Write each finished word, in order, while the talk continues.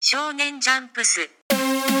少年ジャンプス。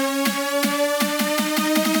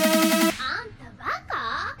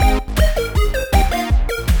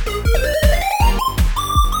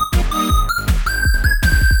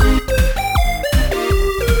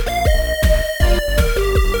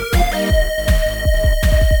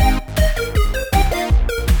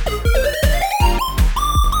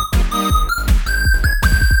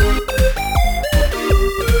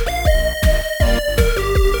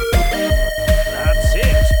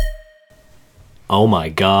Oh my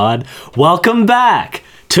god. Welcome back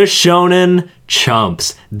to Shonen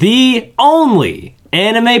Chumps, the only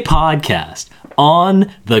anime podcast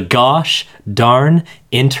on the gosh darn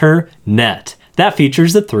internet that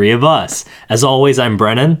features the three of us. As always, I'm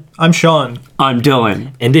Brennan. I'm Sean. I'm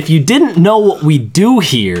Dylan. And if you didn't know what we do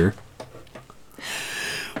here,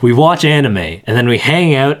 we watch anime and then we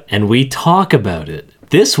hang out and we talk about it.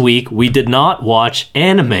 This week, we did not watch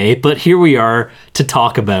anime, but here we are to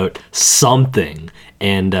talk about something.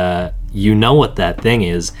 And you know what that thing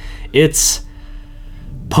is. It's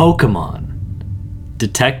Pokemon.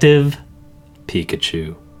 Detective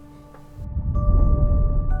Pikachu.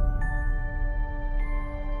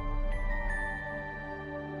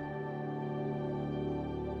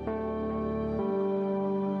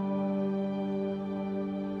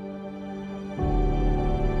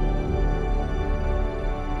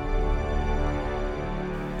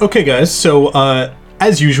 Okay, guys, so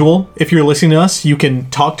as usual, if you're listening to us, you can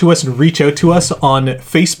talk to us and reach out to us on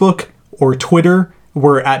Facebook or Twitter.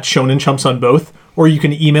 We're at Shonen Chumps on both. Or you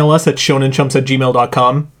can email us at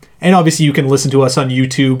shonenchumps@gmail.com. And obviously you can listen to us on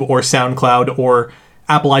YouTube or SoundCloud or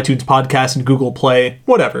Apple iTunes Podcast and Google Play,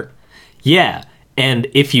 whatever. Yeah, and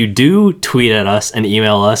if you do tweet at us and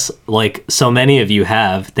email us, like so many of you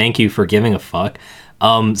have, thank you for giving a fuck.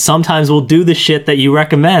 Sometimes we'll do the shit that you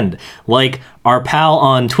recommend. Like our pal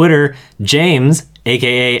on Twitter, James,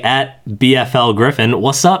 aka at BFL Griffin.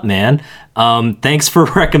 What's up, man? Thanks for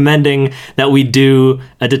recommending that we do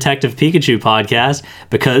a Detective Pikachu podcast,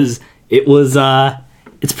 because it was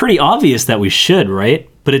it's pretty obvious that we should, right?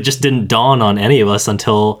 But it just didn't dawn on any of us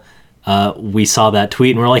until we saw that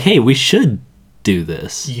tweet and we're like, hey, we should do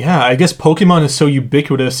this. Yeah, I guess Pokemon is so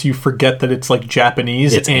ubiquitous you forget that it's like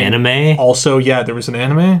Japanese. It's and anime. Also, yeah, there was an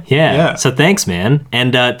anime. Yeah. So thanks, man.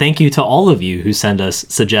 And thank you to all of you who send us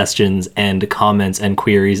suggestions and comments and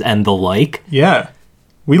queries and the like. Yeah.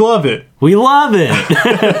 We love it. We love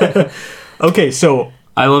it. Okay, so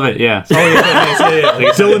I love it, yeah. oh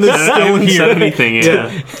yeah. Dylan is still Said here. anything, yeah.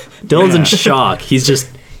 Dylan's in shock.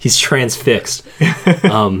 He's transfixed.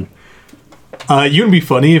 You would be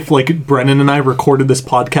funny if like Brennan and I recorded this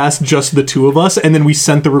podcast, just the two of us, and then we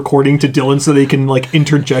sent the recording to Dylan so they can like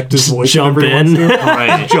interject his voice. Jump whenever he in. wants to.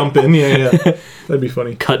 Right. Jump in, yeah. That'd be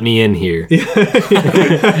funny. Cut me in here.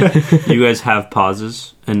 You guys have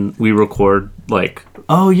pauses, and we record, like,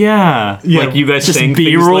 oh, yeah. Yeah, Like, you guys just saying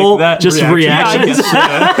B-roll, things like that. just reactions.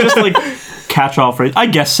 Yeah, just, like, catch-all phrase. I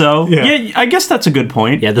guess so. Yeah. I guess that's a good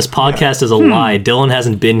point. Yeah, this podcast is a lie. Dylan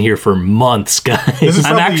hasn't been here for months, guys. This is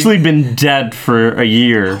I've probably- actually been dead for a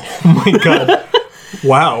year. Oh my god.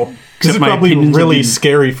 Wow. This is my probably opinions really would be-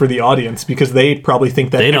 scary for the audience because they probably think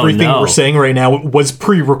that They don't everything know. we're saying right now was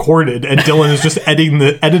pre-recorded and Dylan is just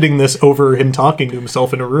editing this over him talking to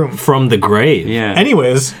himself in a room. From the grave. Yeah.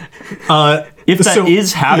 Anyways, If that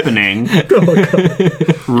is happening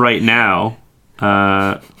right now,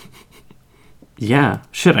 yeah.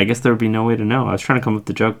 Shit, I guess there would be no way to know. I was trying to come up with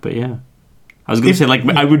the joke, but yeah. I was going to say, like,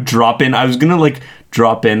 I would drop in. I was going to, like,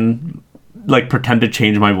 drop in, like, pretend to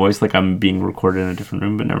change my voice like I'm being recorded in a different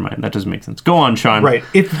room, but never mind. That doesn't make sense. Go on, Sean. right.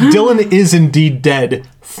 If Dylan is indeed dead,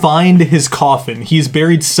 find his coffin. He's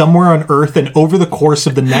buried somewhere on Earth, and over the course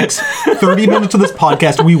of the next 30 minutes of this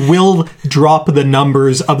podcast, we will drop the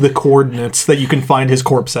numbers of the coordinates that you can find his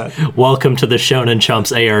corpse at. Welcome to the Shonen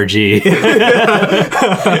Chumps ARG.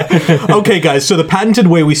 Okay, guys, so the patented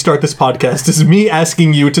way we start this podcast is me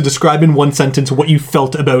asking you to describe in one sentence what you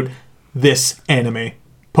felt about this anime.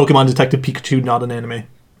 Pokemon Detective Pikachu, not an anime.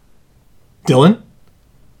 Dylan?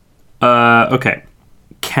 Okay.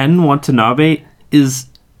 Ken Watanabe is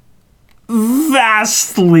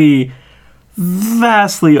vastly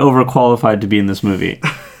overqualified to be in this movie.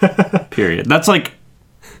 Period. That's like...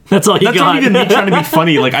 That's all you That's got. not even me trying to be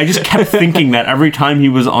funny. Like, I just kept thinking that every time he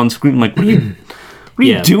was on screen. Like, what are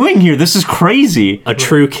you doing here? This is crazy. A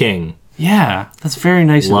true king. Yeah, that's very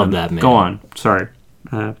nice of Love him. that man. Go on. Sorry,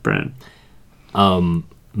 Brennan.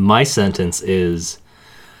 My sentence is,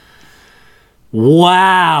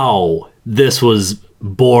 wow, this was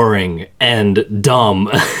boring and dumb.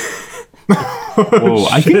 Whoa,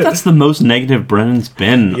 I think that's the most negative Brennan's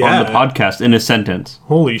been Yeah. on the podcast in a sentence.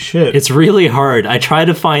 Holy shit. It's really hard. I try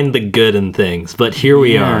to find the good in things, but here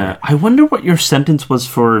we are. I wonder what your sentence was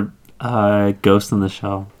for Ghost in the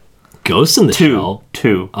Shell. Ghost in the Shell.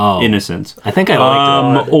 Two. Oh. Innocence. I think I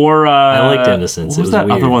liked it. Or I liked Innocence. What was It was that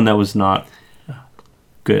weird. other one that was not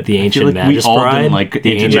good? The I feel Ancient like we all Magus didn't like Bride? the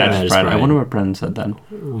The Ancient Ancient Magus Magus Bride. I Bride. wonder what Brennan said then.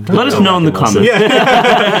 Let us know in the Listen.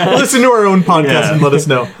 comments. Listen to our own podcast and let us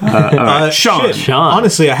know. Sean. Shit. Sean.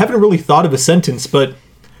 Honestly, I haven't really thought of a sentence, but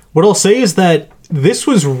what I'll say is that this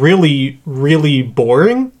was really, really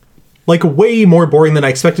boring. Like, way more boring than I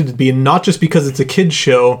expected it to be, and not just because it's a kid's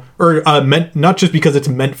show, or not just because it's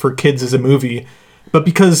meant for kids as a movie, but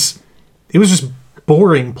because it was just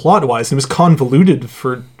boring plot-wise, and it was convoluted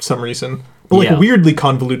for some reason. But, like, Yeah. weirdly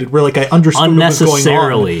convoluted, where, like, I understood what was going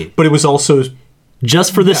Unnecessarily. on, but it was also...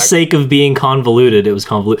 Just for the sake of being convoluted, it was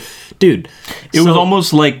convoluted. Dude, It was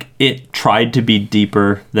almost like it tried to be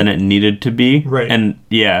deeper than it needed to be. Right. And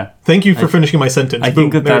yeah, Thank you for finishing my sentence. I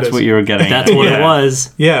think that Boom, there it that's is. what you were getting that's at. what Yeah. it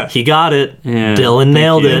was. Yeah. He got it. Yeah, Dylan thank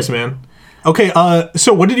nailed you. it. Thanks, man. Okay,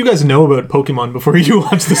 so what did you guys know about Pokemon before you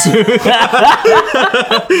watched this movie?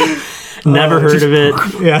 Never heard of it.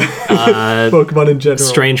 Yeah, Pokemon in general.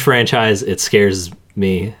 Strange franchise. It scares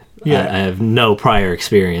me. Yeah. I have no prior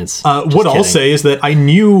experience. What Just I'll kidding. say is that I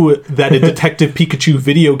knew that a Detective Pikachu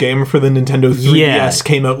video game for the Nintendo 3DS Yeah.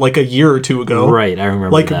 came out like a year or two ago. Right, I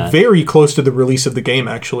remember Like that. very close to the release of the game,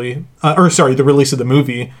 actually. The release of the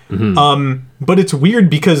movie. Mm-hmm. But it's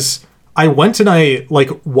weird because I went and I like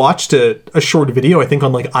watched a short video, I think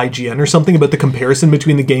on like IGN or something, about the comparison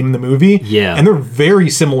between the game and the movie. Yeah. and they're very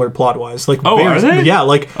similar plot wise. Like, Oh, very, are they? Yeah,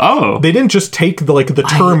 like they didn't just take the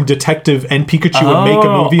term detective and Pikachu and make a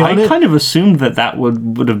movie on I it. kind of assumed that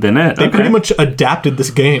would have been it. They pretty much adapted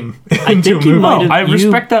this game into a think you movie. might have- I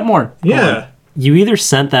respect that more. Yeah. You either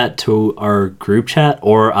sent that to our group chat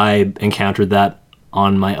or I encountered that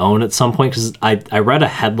on my own at some point because I read a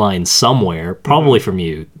headline somewhere, probably from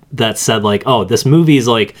you, that said like, oh, this movie is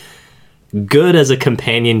like good as a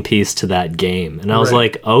companion piece to that game. And I was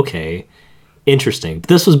Right. like, okay, interesting. But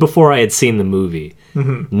this was before I had seen the movie.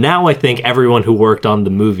 Now I think everyone who worked on the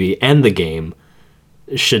movie and the game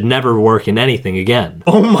should never work in anything again.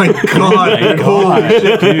 Oh my god. Holy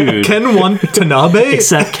shit. Dude. Ken Watanabe?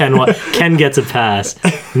 Except Ken gets a pass.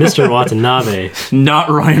 Mr. Watanabe. Not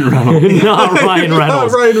Ryan Reynolds. Not Ryan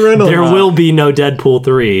Reynolds. Ryan Reynolds. There will be no Deadpool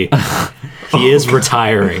 3. He is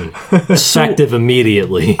retiring. Effective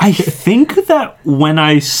immediately. I think that when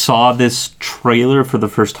I saw this trailer for the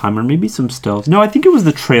first time, or maybe some stills. No, I think it was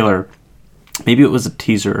the trailer. Maybe it was a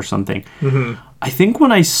teaser or something. I think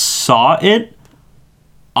when I saw it,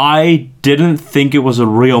 I didn't think it was a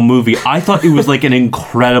real movie. I thought it was like an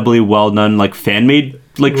incredibly well done, like fan made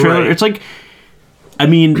like trailer. Right. It's like, I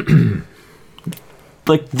mean,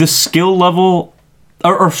 like the skill level,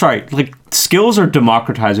 or sorry, like skills are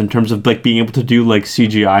democratized in terms of like being able to do like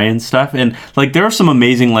CGI and stuff, and like there are some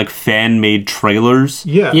amazing like fan made trailers.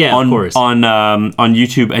 Yeah. Yeah. On, of course. on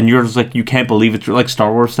YouTube, and you're just like, you can't believe it's like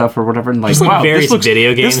Star Wars stuff or whatever, and like, Just, like, wow, various this looks,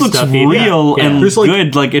 video game this looks stuff, yeah. real Yeah. and There's, like-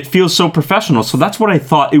 good. Like it feels so professional. So that's what I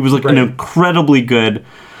thought. It was like an Right. incredibly good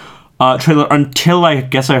trailer until I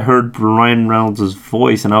guess I heard Ryan Reynolds'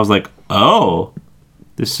 voice, and I was like, oh,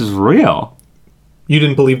 this is real. You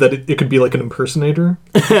didn't believe that it could be like an impersonator?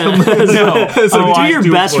 No, So Do your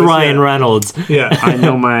do best, voice, Ryan yeah. Reynolds. Yeah. I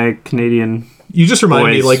know my Canadian. You just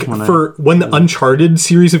reminded me, Voice like, when I- for when the Uncharted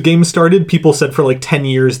series of games started, people said for like 10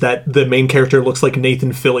 years that the main character looks like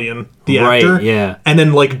Nathan Fillion, the Right, actor. yeah. And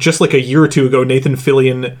then, like, just like a year or two ago, Nathan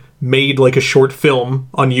Fillion made like a short film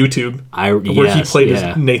on YouTube where he Yes, played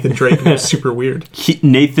yeah. as Nathan Drake, and it was super weird.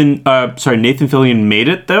 Nathan Fillion made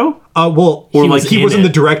it though. Well, Or, he, like, he in wasn't it.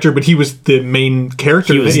 the director, but he was the main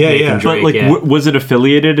character. He of was it. Yeah, Nathan yeah. Drake. But like, yeah. was it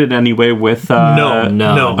affiliated in any way with? No,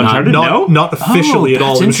 no, Uncharted? not, No? not officially Oh, at all.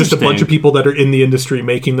 that's It was just a bunch interesting. of people that are in the industry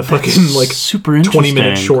making the fucking like super 20-minute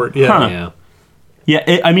interesting. short. Yeah. Huh. Yeah.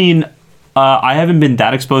 Yeah, I mean, I haven't been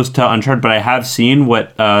that exposed to Uncharted, but I have seen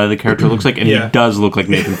what the character looks like, and Yeah. he does look like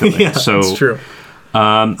Nathan Fillion. Yeah, so that's true.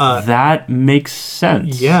 that makes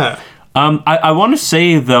sense. Yeah. I want to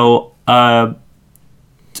say though,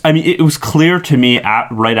 I mean, it was clear to me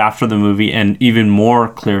right after the movie, and even more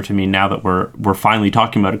clear to me now that we're finally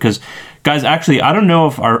talking about it. Because, guys, actually, I don't know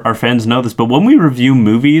if our fans know this, but when we review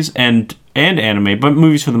movies and anime, but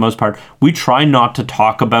movies for the most part, we try not to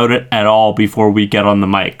talk about it at all before we get on the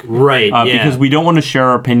mic. Right, yeah. Because we don't want to share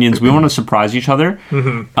our opinions. We want to surprise each other.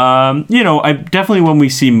 You know, I definitely when we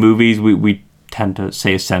see movies, we tend to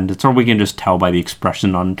say a sentence, or we can just tell by the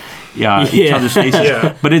expression on each other's faces.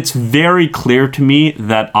 Yeah. But it's very clear to me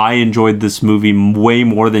that I enjoyed this movie way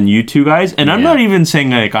more than you two guys. And I'm Yeah. not even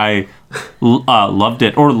saying like I loved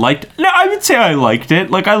it or liked. No, I would say I liked it.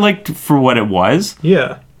 Like I liked for what it was.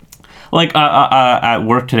 Yeah. Like at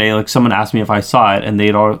work today, like someone asked me if I saw it, and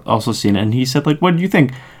they'd also seen it, and he said like, "What did you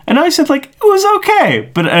think?" And I said like, "It was okay,"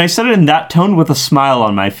 and I said it in that tone with a smile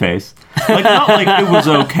on my face, like not like it was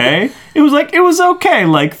okay. It was like it was okay.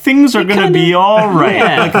 Like things are gonna be all right.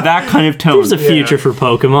 Yeah. Like that kind of tone. There's a future for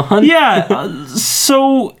Pokemon. Yeah.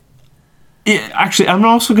 So. Actually, I'm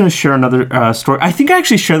also going to share another story. I think I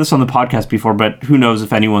actually shared this on the podcast before, but who knows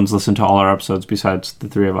if anyone's listened to all our episodes besides the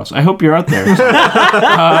three of us. I hope you're out there.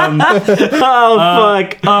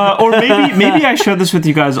 Fuck. Or maybe I shared this with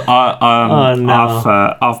you guys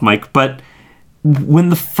off mic. But when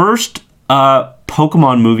the first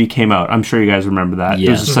Pokemon movie came out, I'm sure you guys remember that. Yeah,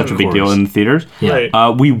 it was such a big deal in the theaters. Yeah.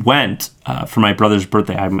 Right. We went for my brother's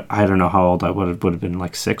birthday. I don't know how old I would have been,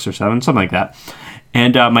 like 6 or 7, something like that.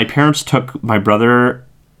 And my parents took my brother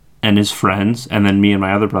and his friends, and then me and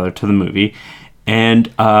my other brother to the movie.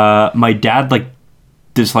 And my dad like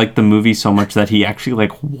disliked the movie so much that he actually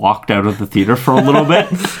like walked out of the theater for a little bit.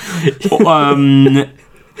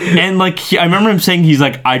 And like I remember him saying he's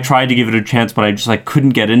like, I tried to give it a chance, but I just like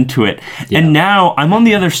couldn't get into it. Yeah. And now I'm on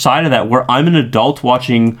the other side of that, where I'm an adult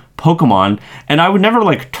watching Pokemon, and I would never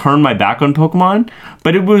like turn my back on Pokemon,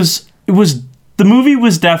 but it was the movie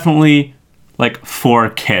was definitely like for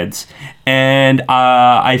kids, and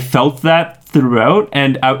I felt that throughout,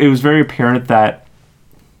 and it was very apparent that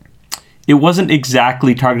it wasn't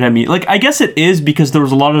exactly targeted at me. Like, I guess it is, because there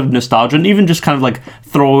was a lot of nostalgia, and even just kind of like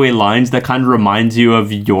throwaway lines that kind of reminds you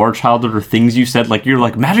of your childhood or things you said. Like, you're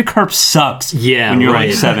like, Magikarp sucks. Yeah, when you're right.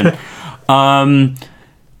 like 7.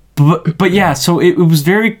 But yeah, so it was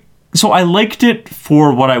very. So I liked it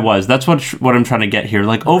for what I was. That's what I'm trying to get here.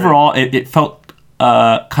 Like overall, it felt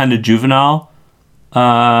kind of juvenile.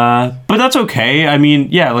 But that's okay. I mean,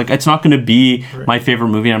 yeah, like it's not going to be my favorite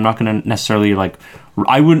movie. I'm not going to necessarily like.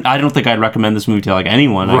 I don't think I'd recommend this movie to like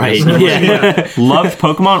anyone. Right. Yeah. Loved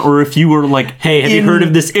Pokemon, or if you were like, Hey, have you heard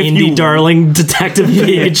of this indie darling Detective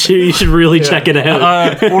Pikachu? You should really check it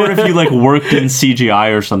out. or if you like worked in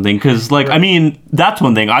CGI or something, because like I mean that's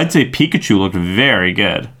one thing. I'd say Pikachu looked very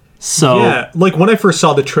good. So Yeah, like when I first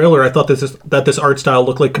saw the trailer, I thought this art style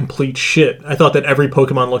looked like complete shit. I thought that every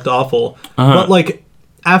Pokemon looked awful. But like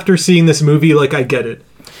after seeing this movie, like I get it.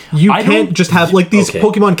 You I can't don't- just have like these Okay.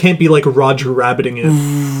 Pokemon can't be like Roger Rabbiting it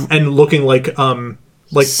and looking like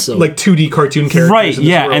So- like 2D cartoon characters. Right, in this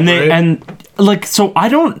yeah, world, and they right? and like so I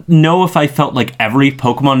don't know if I felt like every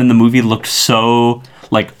Pokemon in the movie looked so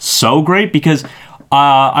great, because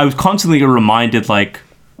I was constantly reminded like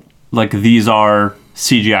these are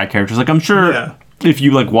CGI characters. Like I'm sure Yeah. if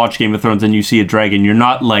you like watch Game of Thrones and you see a dragon, you're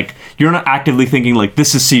not actively thinking like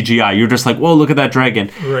this is CGI. You're just like, whoa, look at that dragon.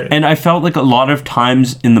 Right. And I felt like a lot of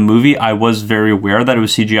times in the movie I was very aware that it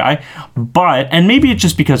was CGI, and maybe it's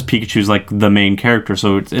just because Pikachu's like the main character,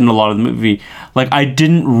 so it's in a lot of the movie. Like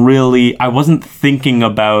I wasn't thinking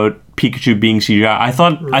about Pikachu being CGI. I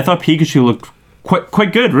thought Pikachu looked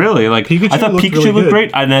quite good, really. Like Pikachu I thought looked Pikachu really looked good.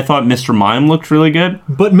 great, and I thought Mr. Mime looked really good.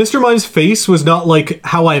 But Mr. Mime's face was not like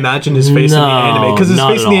how I imagined his face in the No, anime, because his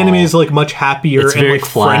not face at in the anime all. is like much happier It's and very like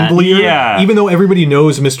flat. friendlier. Yeah. Even though everybody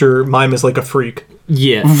knows Mr. Mime is like a freak.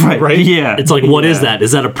 yeah, Right? Yeah. It's like, what is Yeah. that?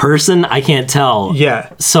 Is that a person? I can't tell. Yeah.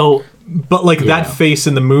 So But like that face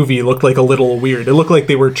in the movie looked like a little weird. It looked like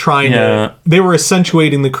they were trying Yeah. they were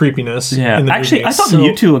accentuating the creepiness. Yeah, in the actually, movie. I thought So-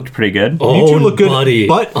 Mewtwo looked pretty good. Mewtwo Oh, looked good, buddy.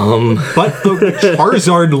 but the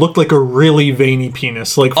Charizard looked like a really veiny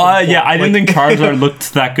penis. Like, Yeah, I didn't think Charizard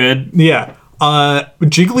looked that good. yeah.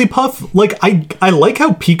 Jigglypuff, like I like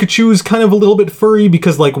how Pikachu is kind of a little bit furry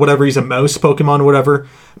because like whatever, he's a mouse Pokemon or whatever.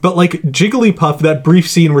 But like Jigglypuff, that brief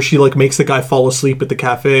scene where she like makes the guy fall asleep at the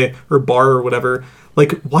cafe or bar or whatever.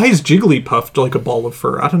 Like, why is Jigglypuff like a ball of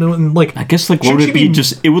fur? I don't know. And like, I guess like what shouldn't would she it be?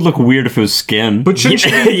 Just it would look weird if it was skin. but shouldn't she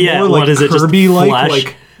be Yeah, more what like is it, just Kirby flesh?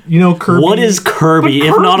 like you know Kirby? what is Kirby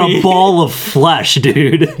if not a Kirby. ball of flesh,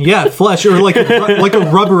 dude? Yeah, flesh or like like a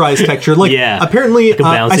rubberized texture. Like Yeah, apparently like a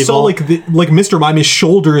I bouncy saw ball. like Mr. Mime, his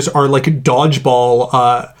shoulders are like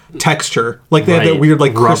dodgeball texture. Like they have that Right. weird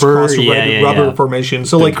like Rubber, crisscross yeah, red yeah, rubber yeah. formation.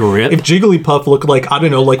 So like grip. if Jigglypuff looked like, I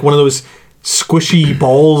don't know, like one of those squishy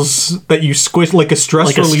balls that you squish like a stress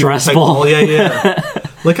Like a reliever stress type ball. Yeah.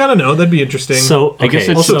 Like I don't know, that'd be interesting. So I guess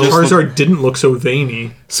okay, it's also so, Charizard didn't look so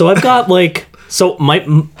veiny. so I've got like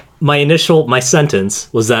my initial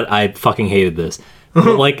sentence was that I fucking hated this.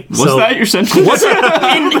 But, like was that your sentence?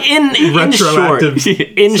 in short, Retroactive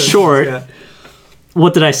in sentence, short, yeah.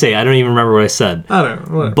 what did I say? I don't even remember what I said. I don't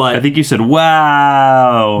know. What? But I think you said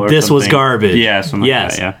wow. Or this was something. garbage. Yeah, something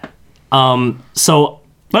Yes. like that, yeah. So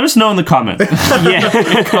Let us know in the comments.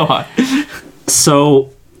 yeah. Go on. So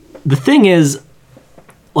the thing is,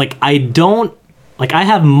 like, I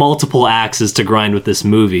have multiple axes to grind with this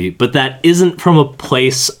movie, but that isn't from a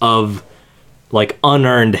place of, like,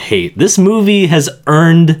 unearned hate. This movie has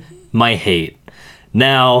earned my hate.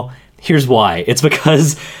 Now, here's why. It's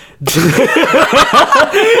because...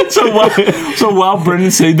 So while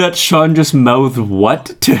Brendan said that, Sean just mouthed what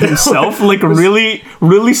to himself? Like really,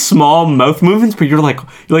 really small mouth movements, but you're like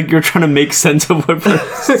you're trying to make sense of what Brendan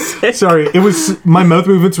said. Sorry, it was my mouth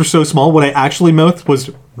movements were so small. What I actually mouthed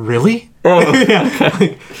was really. Yeah,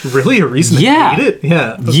 like, really a reason to Yeah. hate it.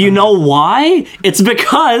 Yeah, You know why? It's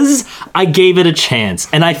because I gave it a chance,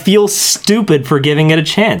 and I feel stupid for giving it a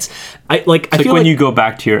chance. I It's like feel when like you go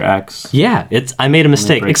back to your ex. yeah, I made a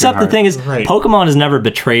mistake. break your Except the heart. thing is, Right. Pokemon has never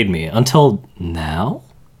betrayed me until now.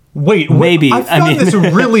 wait, Maybe, I found this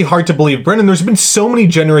really hard to believe, Brendan. There's been so many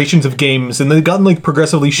generations of games, and they've gotten like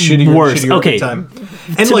progressively shittier, Worse. and shittier Okay. over time.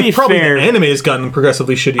 And To like be probably fair, the anime has gotten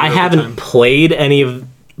progressively shittier. I over haven't time. played any of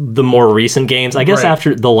the more recent games. I guess Right.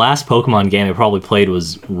 after the last Pokemon game I probably played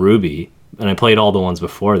was Ruby, and I played all the ones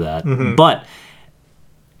before that. Mm-hmm. But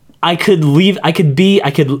I could live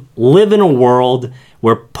in a world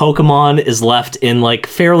where Pokemon is left in like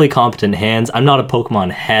fairly competent hands. I'm not a Pokemon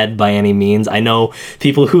head by any means. I know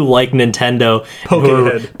people who like Nintendo,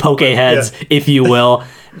 Pokehead. Pokeheads, Yeah. if you will,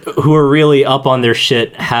 who are really up on their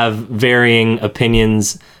shit, have varying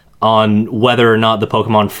opinions on whether or not the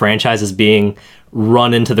Pokemon franchise is being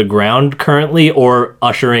run into the ground currently or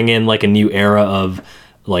ushering in like a new era of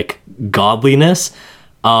like godliness.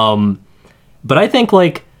 But I think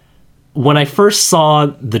like when I first saw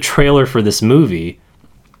the trailer for this movie,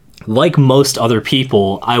 like most other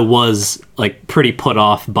people, I was like pretty put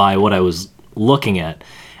off by what I was looking at.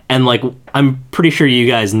 And like I'm pretty sure you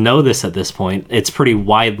guys know this at this point. It's pretty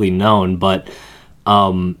widely known, but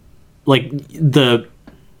like the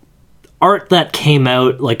art that came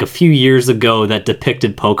out like a few years ago that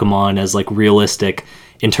depicted Pokemon as like realistic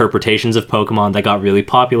interpretations of Pokemon that got really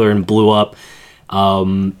popular and blew up.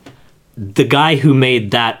 The guy who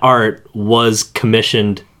made that art was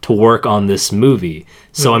commissioned to work on this movie.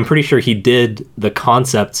 So I'm pretty sure he did the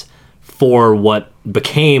concept for what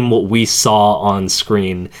became what we saw on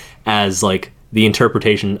screen as like the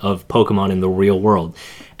interpretation of Pokemon in the real world.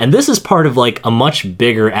 And this is part of like a much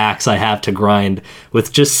bigger axe I have to grind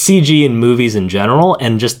with just CG in movies in general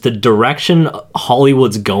and just the direction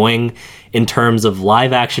Hollywood's going in terms of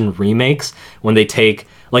live action remakes when they take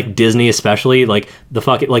like Disney especially, like the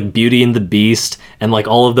fucking like Beauty and the Beast and like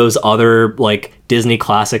all of those other like Disney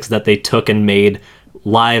classics that they took and made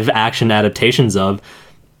live action adaptations of.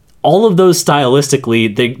 All of those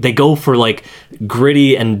stylistically, they go for like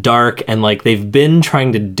gritty and dark, and like they've been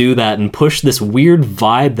trying to do that and push this weird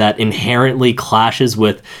vibe that inherently clashes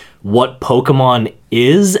with what Pokemon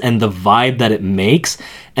is and the vibe that it makes.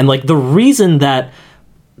 And like the reason that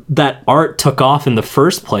art took off in the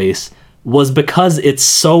first place was because it's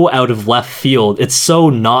so out of left field. It's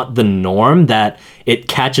so not the norm that it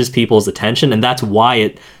catches people's attention, and that's why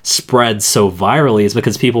it spreads so virally, is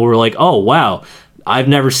because people were like, oh wow, I've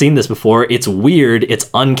never seen this before. It's weird. It's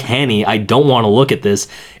uncanny. I don't want to look at this.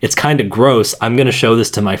 It's kind of gross. I'm going to show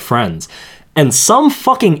this to my friends. And some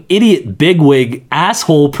fucking idiot bigwig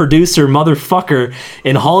asshole producer motherfucker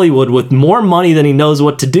in Hollywood with more money than he knows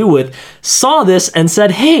what to do with saw this and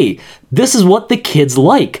said, hey, this is what the kids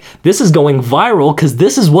like. This is going viral because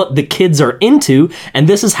this is what the kids are into, and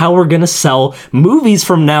this is how we're going to sell movies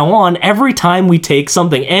from now on. Every time we take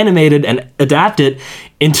something animated and adapt it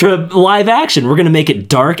into live action, we're going to make it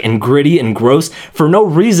dark and gritty and gross for no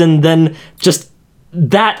reason than just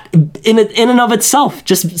that in and of itself,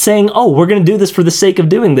 just saying, oh, we're going to do this for the sake of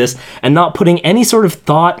doing this and not putting any sort of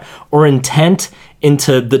thought or intent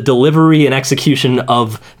into the delivery and execution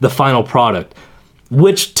of the final product,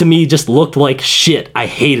 which to me just looked like shit. I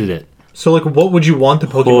hated it. So like, what would you want the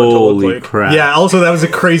Pokemon to Holy look like? crap. Yeah. Also, that was a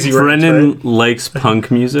crazy reference, Brendan right? likes punk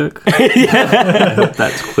music. I hope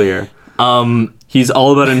that's clear. He's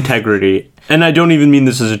all about integrity, and I don't even mean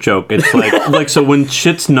this as a joke. It's like so when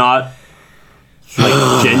shit's not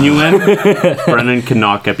like genuine, Brendan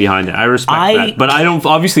cannot get behind it. I respect that, but I don't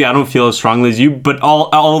feel as strongly as you. But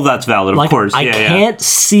all of that's valid, of Like, course. I Yeah, can't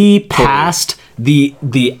see past the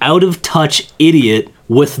out of touch idiot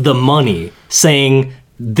with the money saying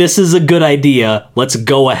this is a good idea. Let's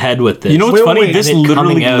go ahead with this. You know what's funny? wait, This and it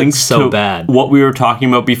literally coming out links so to bad. what we were talking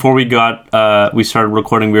about before we started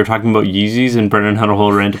recording. We were talking about Yeezys, and Brennan had a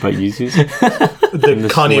whole rant about Yeezys. The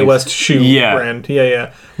Kanye like- West shoe Yeah. brand.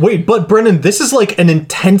 Yeah. Wait, but Brennan, this is like an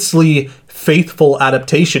intensely faithful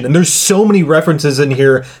adaptation, and there's so many references in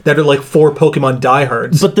here that are like for Pokemon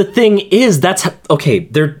diehards. But the thing is, okay.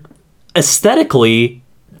 They're aesthetically.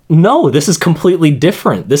 No, this is completely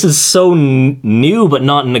different. This is so new, but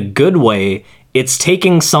not in a good way. It's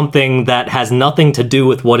taking something that has nothing to do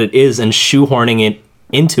with what it is and shoehorning it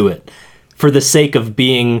into it for the sake of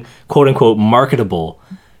being quote unquote marketable.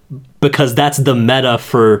 Because that's the meta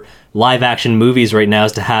for live action movies right now,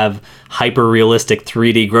 is to have hyper realistic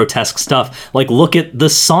 3D grotesque stuff. Like, look at the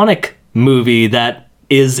Sonic movie that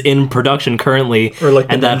is in production currently, Or like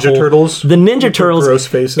the and that Ninja Turtles The Ninja with the Turtles, gross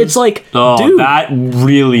faces. It's like, Oh, dude, that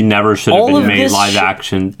really never should have all been of made this live shit-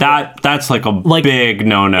 action. That's like a Like, big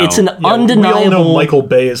no-no. it's an Yeah, we all undeniable. know Michael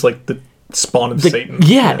Bay is like the spawn of Satan.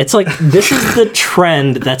 Yeah, it's like this is the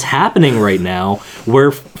trend that's happening right now,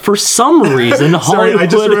 where for some reason Sorry, Hollywood. I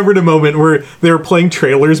just remembered a moment where they were playing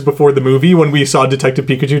trailers before the movie when we saw Detective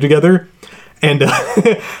Pikachu together. And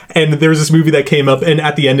and there was this movie that came up, and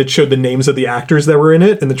at the end it showed the names of the actors that were in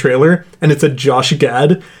it in the trailer, and it said Josh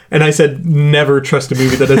Gad. And I said, never trust a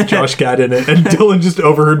movie that has Josh Gad in it. And Dylan just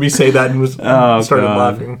overheard me say that and started God.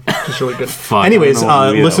 laughing. Just really good. Fuck, Anyways, I don't know what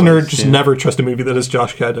movie that listener, was, just yeah. never trust a movie that has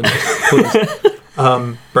Josh Gad in it.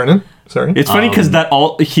 Please. Brennan, sorry. It's funny because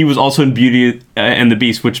he was also in Beauty and the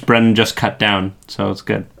Beast, which Brennan just cut down, so it's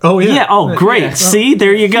good. Oh yeah. Yeah. Oh, great. Yeah. See,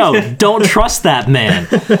 there you go. Don't trust that man.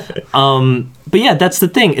 But yeah, that's the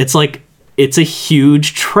thing. It's like it's a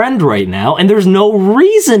huge trend right now, and there's no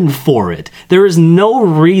reason for it. There is no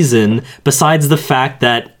reason besides the fact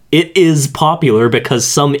that it is popular because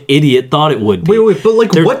some idiot thought it would be. Wait, but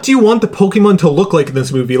like, what do you want the Pokemon to look like in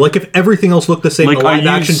this movie? Like, if everything else looked the same in the Like, live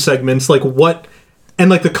action segments, like what? And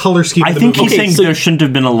like the color scheme. I of the think movie. he's saying so- there shouldn't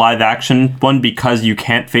have been a live action one because you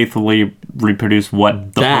can't faithfully reproduce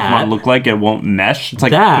what the That- Pokemon look like. It won't mesh. It's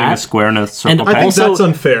like That- putting a square in a circle. and I think patch. also, that's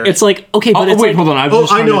unfair. It's like, okay, but Oh, it's wait, like, hold on. I was Oh,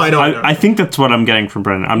 just I trying know, to- I know. I think that's what I'm getting from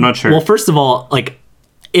Brennan. I'm not sure. well, first of all, like,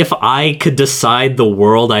 if I could decide the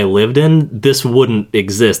world I lived in, this wouldn't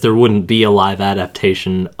exist. There wouldn't be a live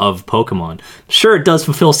adaptation of Pokemon. Sure, it does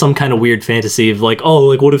fulfill some kind of weird fantasy of like, oh,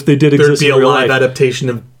 like what if they did There'd exist be in a real live life? adaptation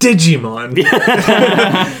of Digimon.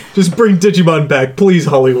 Just bring Digimon back, please,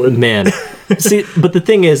 Hollywood. Man, see, but the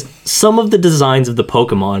thing is, some of the designs of the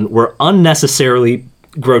Pokemon were unnecessarily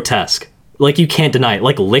grotesque. Like, you can't deny it.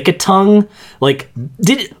 Like Lickitung, like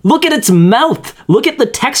look at its mouth. Look at the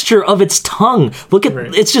texture of its tongue. Look at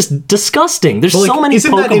it's just disgusting. There's But, like, so many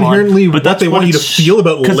isn't Pokemon. that inherently But what that's they what want you to it's- feel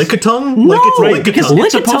about 'cause- Lickitung? No, Like, it's right, because Lickitung.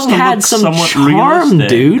 it's supposed Lickitung to had look some somewhat charm, realistic.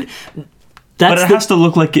 dude. That's but it the- has to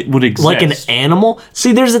look like it would exist. like an animal.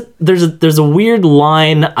 See, there's a weird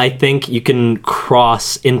line I think you can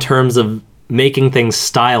cross in terms of making things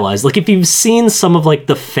stylized. Like, if you've seen some of like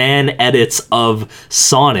the fan edits of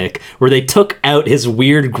Sonic where they took out his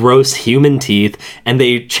weird gross human teeth and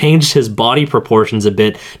they changed his body proportions a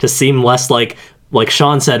bit to seem less like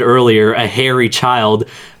Sean said earlier, a hairy child.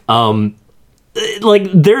 Like,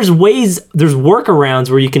 there's workarounds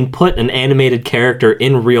where you can put an animated character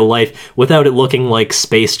in real life without it looking like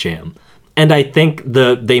Space Jam. And I think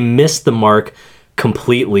they missed the mark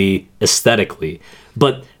completely aesthetically.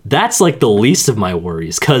 But that's like the least of my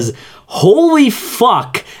worries, because holy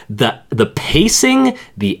fuck, the pacing,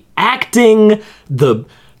 the acting, the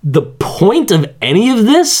point of any of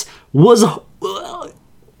this was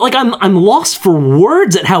like, I'm lost for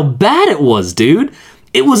words at how bad it was, dude.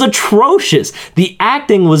 It was atrocious. The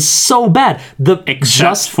acting was so bad.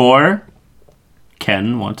 Except for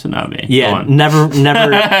Ken Watanabe. Go yeah, on. never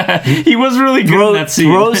He was really good in that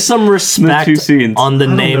scene. throw some respect two scenes. on the I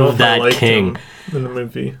don't name know of if I that liked king. him in the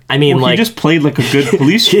movie. I mean, Well, like, he just played like a good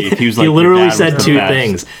police chief. He was like, he "Your literally dad said was the two best."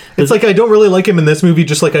 things. It's like, I don't really like him in this movie,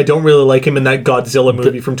 just like I don't really like him in that Godzilla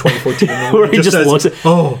movie from 2014. Where he just says, looks at-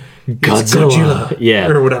 oh, it's Godzilla. Yeah.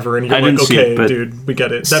 or whatever, and you're I like, didn't see okay, it, but- dude, we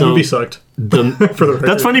get it. That So- movie sucked. The, For the record.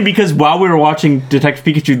 That's funny because while we were watching Detective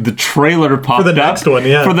Pikachu, the trailer popped For the up next one,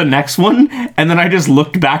 yeah. for the next one, and then I just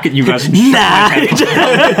looked back at you guys and shook my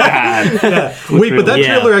head. Bad. Yeah. Wait, but that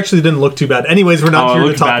Yeah. trailer actually didn't look too bad. Anyways, we're not Oh, it here to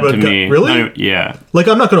looked talk bad about to me. Really? No, yeah. Like,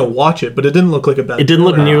 I'm not going to watch it, but it didn't look like a bad. It didn't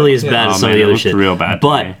look trailer. nearly as Yeah. bad as Oh, some man, of the it other looked shit. real bad to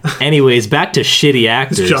But me. anyways, back to shitty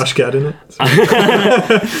actors. Is Josh Gad in it?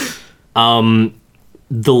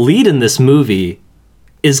 The lead in this movie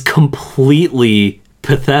is completely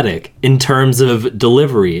pathetic in terms of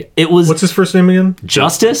delivery. It was What's his first name again?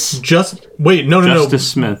 Justice. Just wait, no, Justice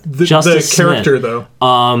Smith. The Justice character Smith.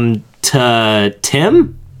 though. to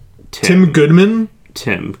Tim. Tim Goodman.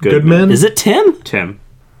 Tim Goodman. Is it Tim? Tim.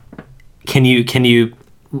 Can you?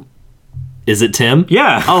 Is it Tim?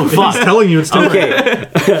 Yeah. Oh He's fuck. telling you it's Tim.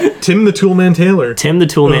 Okay. Tim the Toolman Taylor. Tim the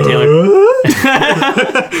Toolman Taylor.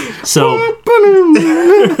 So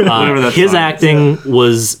Whatever that his song is. acting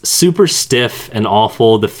was super stiff and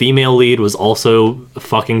awful. The female lead was also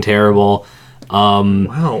fucking terrible.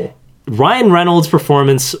 Wow. Ryan Reynolds'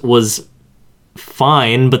 performance was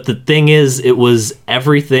fine, but the thing is, it was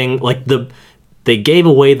everything like they gave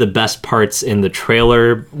away the best parts in the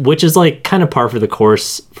trailer, which is like kind of par for the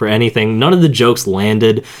course for anything. None of the jokes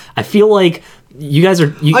landed. I feel like you guys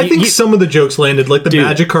are. I think some of the jokes landed, like the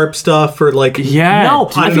Magikarp stuff, or like Yeah. No,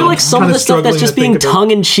 I don't feel know. like some I'm of the kinda stuff that's struggling just to being think about-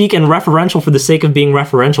 tongue in cheek and referential for the sake of being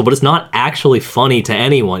referential, but it's not actually funny to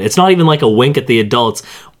anyone. It's not even like a wink at the adults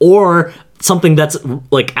or something that's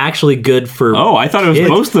like actually good for. Oh, I thought it was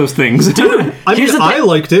both those things. I mean, Here's the I thing.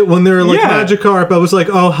 liked it when they were like Yeah. Magikarp. I was like,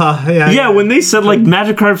 oh, yeah. Yeah, when they said like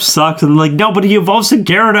Magikarp sucks, and like no, but he evolves to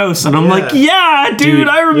Gyarados, and I'm like, yeah, dude,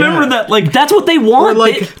 I remember yeah. that. Like That's what they want. Or,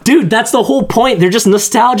 like- Dude, that's the whole point. They're just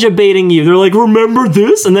nostalgia baiting you. They're like, remember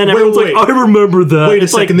this? And then everyone's wait. like, I remember that. Wait a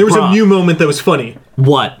It's like, second. There was a bruh. new moment that was funny.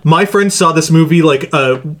 What? My friend saw this movie like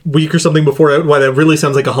a week or something before. Why that really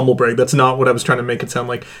sounds like a humble brag. That's not what I was trying to make it sound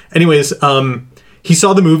like. Anyways, he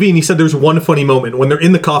saw the movie and he said there's one funny moment when they're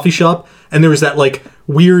in the coffee shop and there was that like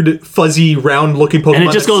weird, fuzzy, round-looking Pokemon. And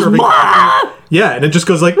it just that's goes, serving "Blah!" coffee. Yeah, and it just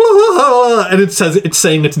goes like, "Blah!" And it says it's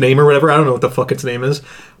saying its name or whatever. I don't know what the fuck its name is,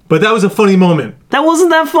 but that was a funny moment. That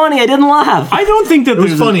wasn't that funny. I didn't laugh. I don't think that was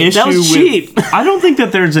there's funny. an issue That was with. cheap. I don't think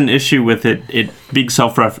that there's an issue with it being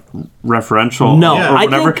self-referential. No, or I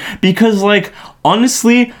whatever. think- Because like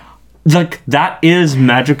honestly, like that is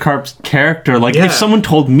Magikarp's character. Like Yeah. if someone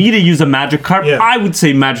told me to use a Magikarp, Yeah. I would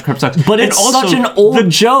say Magikarp sucks. But And it's also, such an old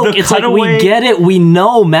joke. the It's like, we cutaway- get it. We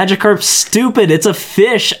know Magikarp's stupid. It's a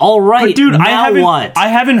fish. All right. But dude, now what? I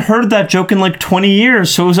haven't heard that joke in like 20 years,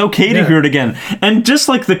 so it was okay to Yeah. hear it again. And just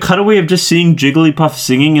like the cutaway of just seeing Jigglypuff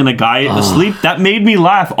singing and a guy asleep, that made me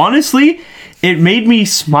laugh. Honestly, it made me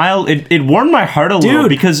smile. It warmed my heart a little Dude,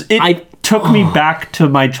 because it took me back to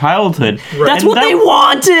my childhood. That's And what that- they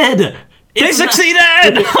wanted. They It's not- succeeded!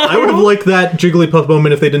 I would have liked that Jigglypuff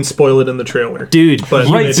moment if they didn't spoil it in the trailer. Dude, But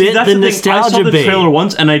you right, bit see, That's the the thing. I saw nostalgia the bait. trailer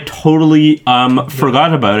once and I totally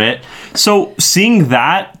forgot about it. So seeing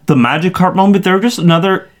that, the Magikarp moment, there were just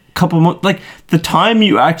another couple like the time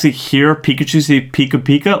you actually hear Pikachu say Pika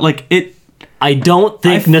Pika, like it. I don't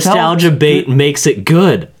think I nostalgia felt- bait makes it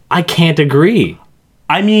good. I can't agree.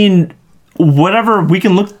 I mean, whatever, we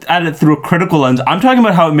can look at it through a critical lens. I'm talking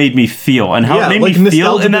about how it made me feel and how it made me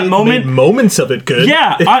feel nostalgia in that made moment. moments of it good.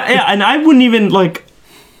 Yeah, and I wouldn't even like.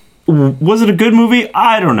 Was it a good movie?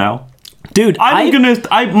 I don't know. Dude,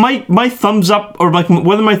 My thumbs up, or like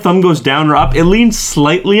whether my thumb goes down or up, it leans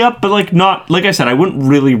slightly up, but like not, like I said, I wouldn't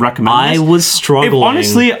really recommend I this. was If struggling.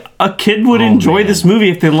 honestly, a kid would enjoy man. this movie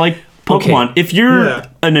if they like Pokemon. Okay. If you're Yeah.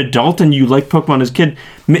 an adult and you like Pokemon as a kid,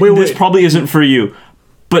 this wait. probably isn't for you.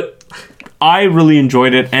 But I really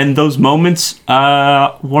enjoyed it, and those moments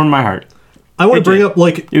warmed my heart. I want It to bring did. up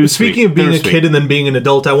like It was speaking sweet. of being They a were sweet. kid and then being an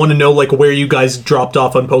adult. I want to know like where you guys dropped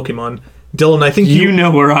off on Pokemon. Dylan, I think You know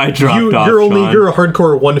where I dropped off. You're Sean. a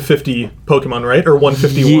hardcore 150 Pokemon, right? Or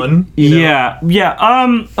 151? Yeah.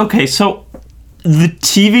 Okay, so the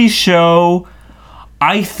TV show,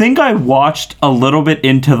 I think I watched a little bit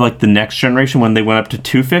into like the next generation when they went up to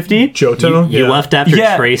 250. Johto? you left after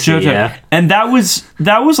Tracy, Johto. yeah. And that was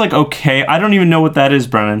like okay. I don't even know what that is,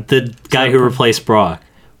 Brennan. The guy who replaced Brock.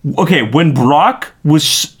 Okay, when Brock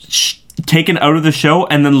was taken out of the show,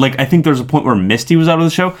 and then like I think there's a point where Misty was out of the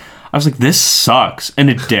show, I was like, this sucks, and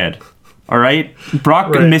it did. All right, Brock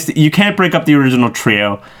Right. and Misty, you can't break up the original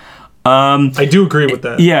trio. I do agree with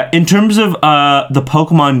that. Yeah, in terms of the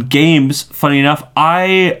Pokemon games, funny enough,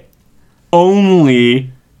 I only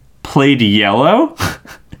played Yellow.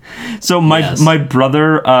 So my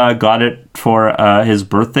brother got it for his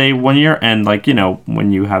birthday one year, and like you know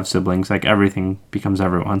when you have siblings, like everything becomes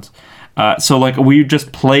everyone's. So like we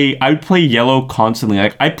just play. I would play Yellow constantly.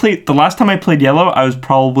 Like the last time I played Yellow, I was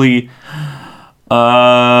probably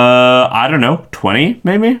I don't know, 20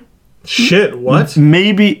 maybe. Shit, what?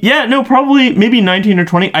 Maybe, yeah, no, probably maybe 19 or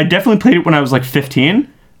 20. I definitely played it when I was like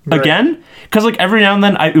 15 again. Because like every now and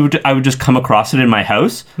then I would just come across it in my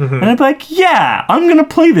house. And I'd be like, yeah, I'm going to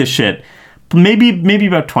play this shit. Maybe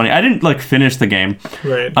about 20. I didn't like finish the game.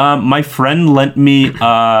 Right. My friend lent me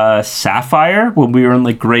Sapphire when we were in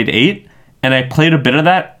like grade 8. And I played a bit of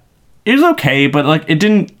that. It was okay, but like it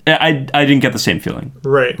didn't, I didn't get the same feeling.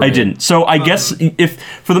 Right. I didn't. So I guess if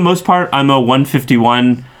for the most part I'm a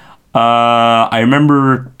 151 I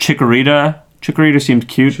remember Chikorita. Chikorita seemed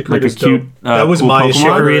cute, like a Chikorita's cute. dope. That was cool my Pokemon.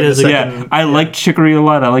 Chikorita's a second. I liked Chikorita a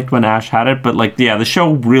lot. I liked when Ash had it, but the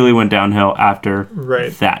show really went downhill after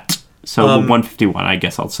Right. that. So 151, I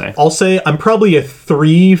guess I'll say. I'll say I'm probably a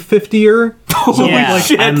 350er. So Yeah,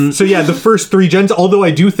 I'm- so yeah, the first 3 gens. Although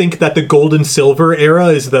I do think that the Gold and Silver era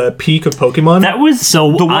is the peak of Pokemon. That was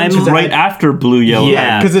So the ones I'm- right after Blue, Yellow.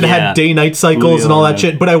 Yeah. Red. because it had day-night cycles and all that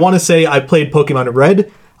shit. But I want to say I played Pokemon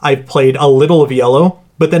Red. I've played a little of Yellow,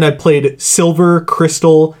 but then I played Silver,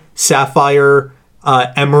 Crystal, Sapphire,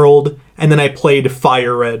 Emerald, and then I played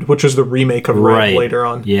Fire Red, which was the remake of Red Right. later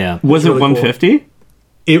on. Yeah. Was it really cool. 150?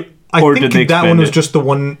 I Or did they think that one expand was it? just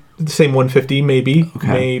the same 150, maybe.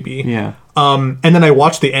 Maybe. Yeah. And then I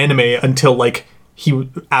watched the anime until like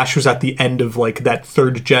Ash was at the end of like that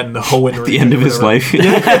 3rd gen, the Hoenn. The end of his life.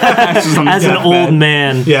 As an old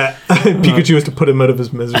man. Yeah, Pikachu has to put him out of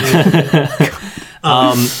his misery.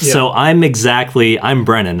 So I'm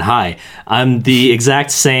Brennan. Hi. I'm the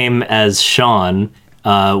exact same as Sean.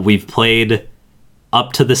 We've played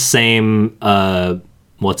up to the same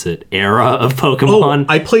era of Pokemon.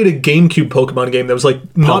 I played a GameCube Pokemon game that was like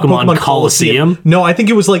not Pokemon Pokemon Coliseum? No, I think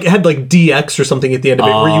it was like it had like DX or something at the end of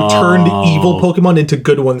it, where you turned evil Pokemon into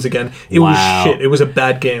good ones again. It was Wow. shit. It was a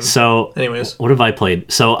bad game. So, anyways, what have I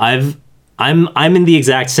played? So I'm in the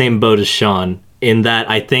exact same boat as Sean in that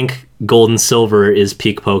I think Gold and Silver is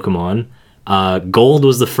peak Pokemon. Gold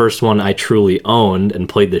was the first one I truly owned and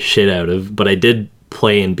played the shit out of, but I did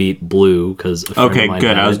play and beat Blue because Okay,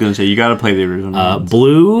 good. I was going to say, you got to play the original.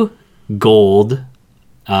 Blue, Gold,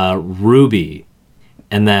 Ruby,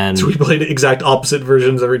 and then we played exact opposite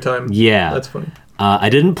versions every time. yeah, That's funny. I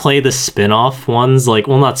didn't play the spin-off ones, like,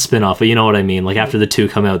 well, not spin-off, but you know what I mean. Like after the 2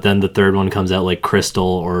 come out, then the 3rd one comes out, like Crystal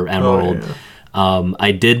or Emerald.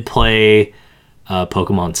 I did play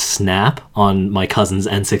Pokemon Snap on my cousin's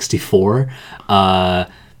N64,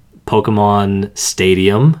 Pokemon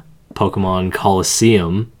Stadium, Pokemon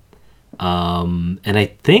Coliseum, and I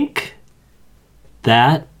think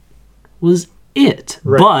that was it.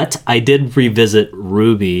 Right. But I did revisit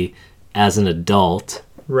Ruby as an adult,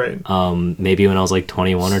 Right. maybe when I was like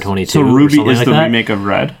 21 or 22. so or Ruby something is like the that. remake of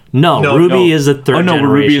Red? No, No, Ruby no. is the 3rd Oh, no, generation.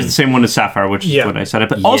 Ruby is the same one as Sapphire, which is Yeah. what I said.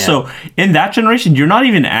 But also, in that generation, you're not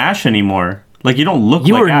even Ash anymore. Like, you don't look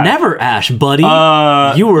You like were Ash. never Ash, buddy.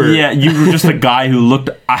 you were Yeah, you were just a guy who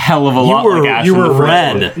looked a hell of a lot were- like Ash. you in the were first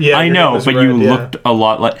red. one. Yeah, I your know, name was but Red, you yeah. looked a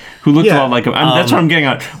lot like a lot like him. That's what I'm getting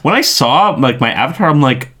at. When I saw like my avatar, I'm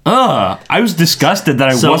like, ugh. I was disgusted that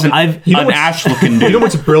I So wasn't You know an what's- Ash looking dude. You know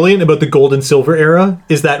what's brilliant about the Gold and Silver era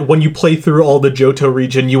is that when you play through all the Johto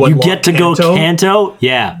region, you unlock get to go Kanto.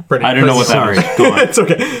 Yeah. Brennan, I don't know what that Sorry. is. Go on. It's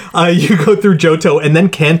okay. You go through Johto and then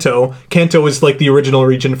Kanto. Kanto is like the original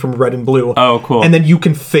region from Red and Blue. Oh, cool. And then you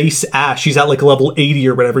can face Ash. He's at like level 80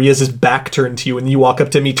 or whatever. He has his back turned to you, and you walk up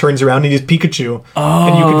to him. He turns around and he's Pikachu,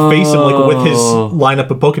 and you can face him like with his lineup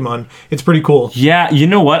of Pokemon. It's pretty cool. Yeah, you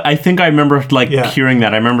know what? I think I remember like Yeah. hearing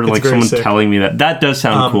that. I remember like very someone sick. telling me that. That does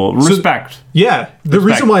sound cool. so- Respect. Yeah, the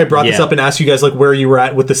reason why I brought this Yeah. up and asked you guys like where you were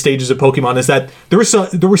at with the stages of Pokemon is that there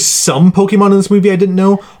were some Pokemon in this movie I didn't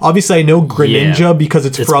know. Obviously, I know Greninja Yeah. because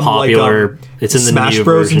it's from popular. like It's in the Smash new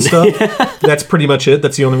Bros and version. stuff. That's pretty much it.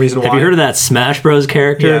 That's the only reason why. Have you heard of that Smash Bros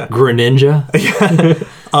character, Yeah. Greninja?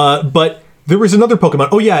 But there was another Pokemon.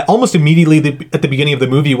 Oh yeah, almost immediately at the beginning of the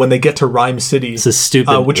movie when they get to Rhyme City. It's a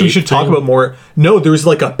stupid which we ape should talk thing. about more. No, there's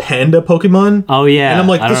like a panda Pokemon. Oh, yeah. And I'm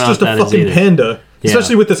like, I don't this is know just what a that is fucking either. panda. Yeah.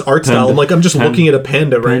 Especially with this art style. I'm like, I'm just looking at a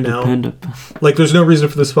panda right now. Panda. Like, there's no reason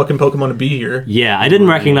for this fucking Pokemon to be here. Yeah, I didn't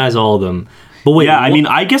recognize all of them. But wait, Yeah, I mean,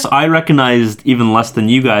 I guess I recognized even less than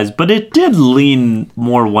you guys, but it did lean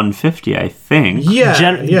more 150, I think.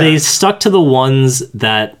 Yeah, they stuck to the ones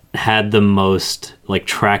that had the most like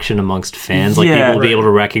traction amongst fans. Like Yeah. people would be able to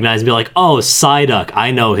recognize and be like, "Oh, Psyduck,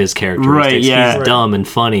 I know his characteristics. Right, yeah. He's Right. dumb and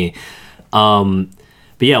funny."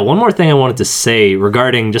 But yeah, one more thing I wanted to say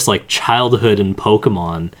regarding just like childhood and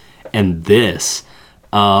Pokemon and this.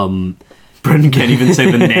 Brendan can't even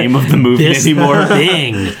say the name of the movie This anymore.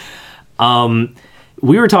 thing.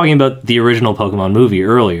 We were talking about the original Pokemon movie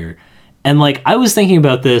earlier, and like I was thinking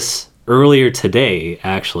about this earlier today,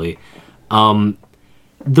 actually.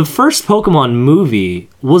 The first Pokemon movie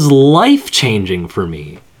was life-changing for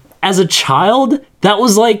me. As a child, that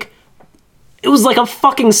was like it was like a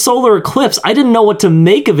fucking solar eclipse. I didn't know what to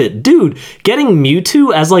make of it. Dude, getting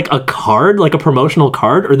Mewtwo as like a card, like a promotional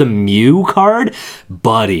card, or the Mew card,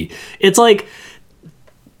 buddy. It's like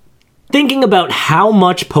thinking about how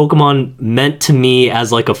much Pokemon meant to me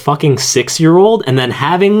as like a fucking 6-year-old, and then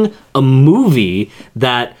having a movie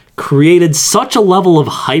that created such a level of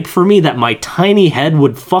hype for me that my tiny head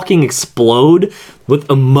would fucking explode with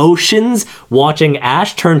emotions watching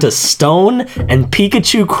Ash turn to stone and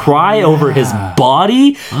Pikachu cry over his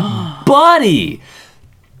body. Buddy!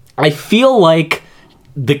 I feel like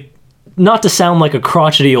not to sound like a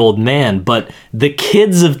crotchety old man, but the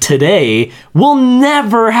kids of today will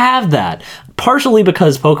never have that. Partially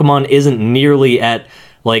because Pokemon isn't nearly at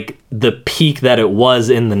like the peak that it was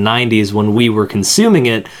in the 90s when we were consuming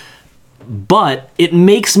it, but it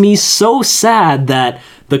makes me so sad that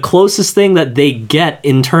the closest thing that they get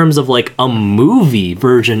in terms of like a movie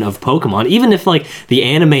version of Pokemon, even if like the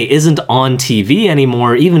anime isn't on TV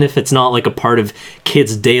anymore, even if it's not like a part of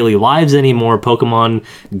kids' daily lives anymore, Pokemon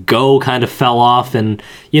Go kind of fell off and,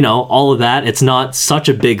 you know, all of that, it's not such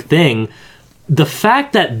a big thing. The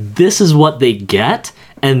fact that this is what they get,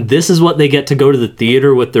 and this is what they get to go to the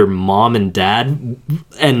theater with their mom and dad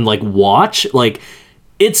and like watch, like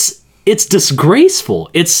it's disgraceful.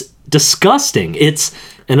 It's disgusting. It's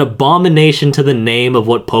an abomination to the name of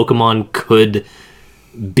what Pokemon could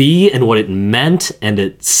be and what it meant, and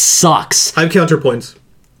it sucks. I have counterpoints.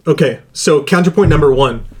 Okay, so counterpoint number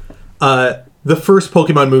 1. The first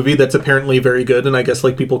Pokemon movie that's apparently very good, and I guess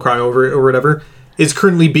like people cry over it or whatever, is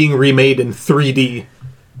currently being remade in 3D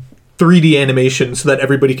animation so that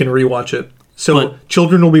everybody can rewatch it. So But-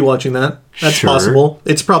 children will be watching that. That's Sure. possible.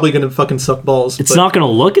 It's probably going to fucking suck balls. It's not going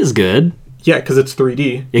to look as good. Yeah, because it's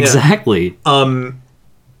 3D. Yeah. Exactly.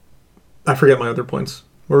 I forget my other points.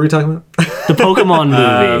 What were we talking about? The Pokemon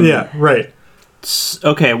movie. Yeah, right.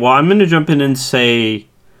 Okay, well, I'm going to jump in and say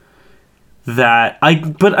that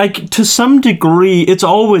to some degree, it's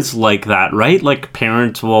always like that, right? Like,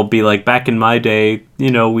 parents will be like, back in my day, you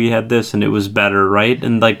know, we had this and it was better, right?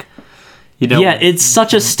 And like, you know, Yeah, it's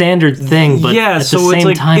such a standard thing, but yeah, at so the same it's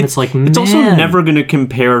like, time, it's like, man. it's also never going to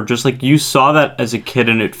compare. Just like you saw that as a kid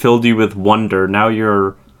and it filled you with wonder. Now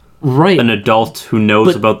you're right. an adult who knows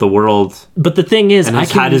But- about the world But the thing is, and I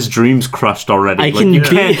has can had his dreams crushed already. I Like, can you be-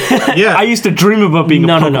 can't. Yeah. I used to dream about being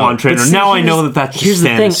No, a no, Pokemon no. But trainer. see, Now I here's- know that that's Here's just the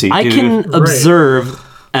fantasy, thing. I dude. can observe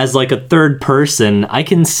as like a third person. I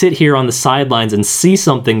can sit here on the sidelines and see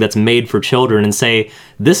something that's made for children and say,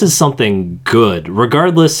 this is something good.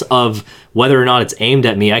 Regardless of whether or not it's aimed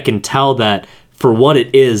at me, I can tell that for what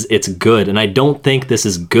it is, it's good. And I don't think this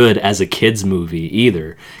is good as a kid's movie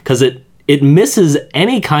either. Because it misses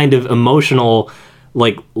any kind of emotional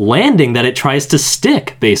like landing that it tries to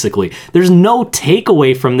stick. Basically, there's no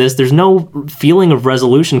takeaway from this. There's no feeling of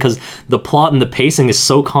resolution because the plot and the pacing is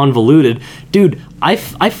so convoluted. Dude, I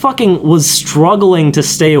fucking was struggling to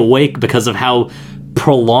stay awake because of how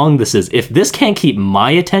prolonged this is. If this can't keep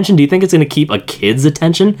my attention, do you think it's going to keep a kid's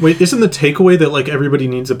attention? Wait, isn't the takeaway that like everybody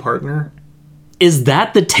needs a partner? Is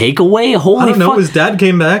that the takeaway? I Holy don't know. fuck. His dad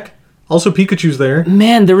came back. Also, Pikachu's there.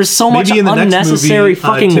 Man, there was so much Maybe in the next unnecessary movie,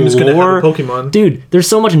 fucking Tim's gonna have a lore. Pokemon. Dude, there's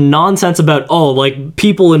so much nonsense about, oh, like,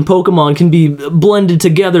 people in Pokemon can be blended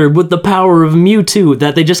together with the power of Mewtwo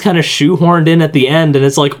that they just kind of shoehorned in at the end, and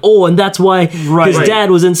it's like, oh, and that's why his Right.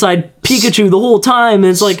 dad was inside Pikachu the whole time,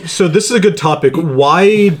 and it's like, So this is a good topic.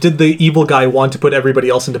 Why did the evil guy want to put everybody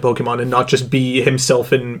else into Pokemon and not just be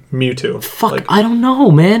himself and Mewtwo? fuck, Like, I don't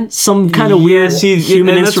know, man. Some kind of Yeah, weird see, human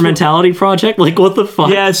and that's instrumentality project? Like, what the fuck?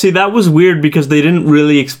 Yeah, see, that was weird because they didn't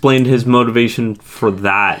really explain his motivation for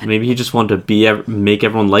that. Maybe he just wanted to make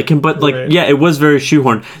everyone like him. But, like, Right. yeah, it was very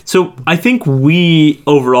shoehorned. So I think we've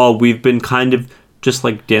been kind of just,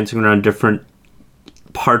 like, dancing around different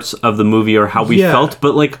parts of the movie or how we Yeah. felt.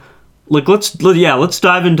 But, let's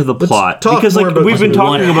dive into the plot. talk Because, more like, about we've been what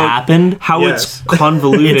talking about happened. how Yes. it's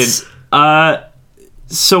convoluted. It's-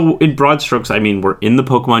 So in broad strokes, I mean, we're in the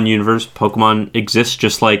Pokemon universe. Pokemon exists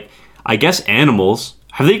just like, I guess, animals.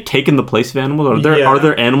 Have they taken the place of animals? Yeah. Are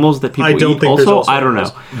there animals that people I don't eat think there's also? also I don't know.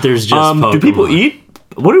 animals. There's just Pokemon. Do people eat?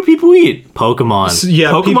 What do people eat? Pokemon.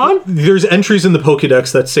 yeah, Pokemon? there's entries in the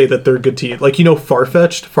Pokédex that say that they're good to eat. Like, you know,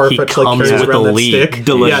 Farfetch'd like comes carries with around a that leek. stick.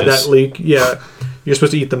 Delicious. Yeah, that leek. Yeah, you're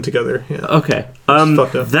supposed to eat them together. Yeah. Okay. fucked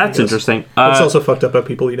up, I That's guess. interesting. It's also fucked up how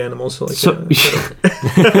people eat animals. So,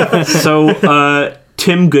 like, So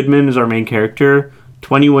Tim Goodman is our main character,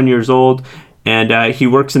 21 years old, and he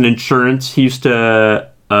works in insurance. He used to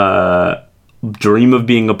dream of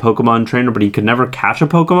being a Pokemon trainer, but he could never catch a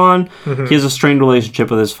Pokemon. He has a strained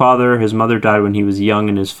relationship with his father. His mother died when he was young,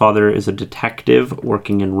 and his father is a detective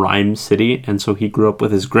working in Rhyme City, and so he grew up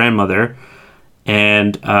with his grandmother.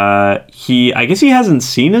 And I guess he hasn't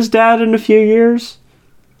seen his dad in a few years.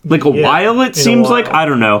 Like a Yeah, while, in it a seems while. like. I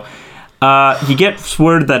don't know. He gets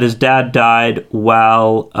word that his dad died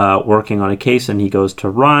while working on a case, and he goes to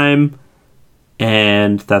Rhyme,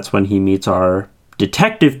 and that's when he meets our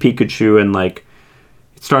detective Pikachu, and like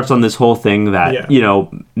starts on this whole thing that Yeah. you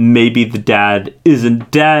know, maybe the dad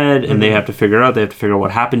isn't dead, and they have to figure out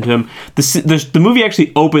what happened to him. The movie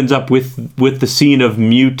actually opens up with the scene of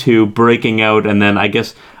Mewtwo breaking out, and then I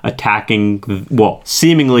guess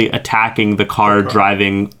seemingly attacking the car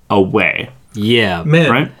driving away. Yeah.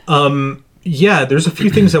 Man, Right? yeah, there's a few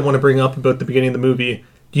things I want to bring up about the beginning of the movie.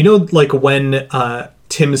 Do you know, like, when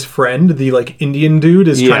Tim's friend, the, like, Indian dude,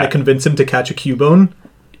 is trying Yeah. to convince him to catch a Cubone?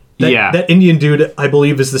 Yeah. That Indian dude, I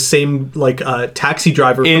believe, is the same, like, taxi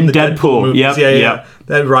driver In from the Deadpool, Deadpool. movies. Yep, Yeah. yep.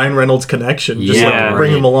 That Ryan Reynolds connection. Just, Yeah, like,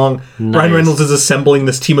 bring right. him along. Nice. Ryan Reynolds is assembling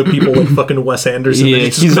this team of people like fucking Wes Anderson. that Yeah,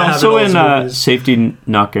 just he's gonna have also all in his movies. Safety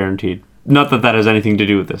Not Guaranteed. Not that has anything to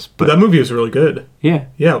do with this, but That movie was really good. yeah.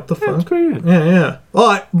 Yeah, what the fuck? It's pretty good. Yeah.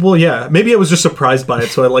 Well, yeah. Maybe I was just surprised by it,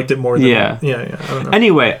 so I liked it more than... Yeah. Yeah, I don't know.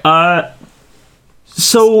 Anyway,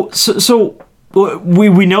 so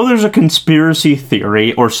we know there's a conspiracy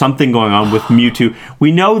theory or something going on with Mewtwo.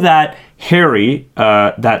 We know that Harry,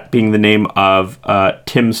 that being the name of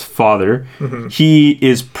Tim's father, he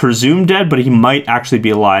is presumed dead, but he might actually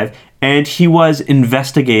be alive. And he was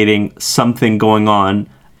investigating something going on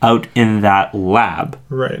out in that lab.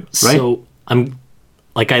 Right. So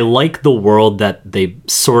I like the world that they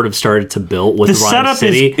sort of started to build with The Rhyme setup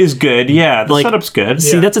City. is good. Yeah, the Like, setup's good.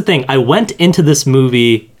 See, that's the thing. I went into this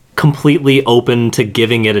movie completely open to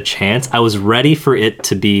giving it a chance. I was ready for it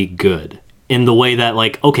to be good in the way that,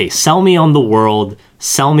 like, okay, sell me on the world,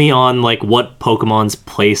 sell me on, like, what Pokemon's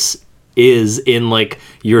place is in, like,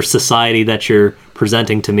 your society that you're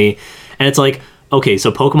presenting to me. And it's like, okay,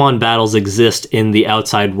 so Pokemon battles exist in the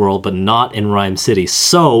outside world, but not in Rhyme City.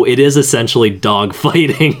 So it is essentially dog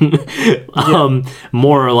fighting,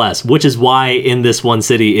 more or less, which is why in this one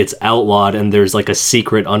city it's outlawed and there's like a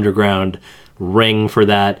secret underground ring for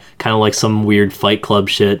that, kind of like some weird Fight Club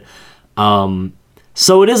shit.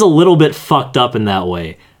 So it is a little bit fucked up in that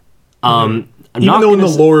way. I'm Even not though in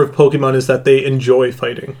gonna the lore of Pokemon is that they enjoy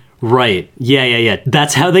fighting. Right. Yeah.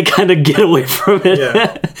 That's how they kind of get away from it.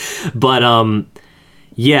 Yeah. But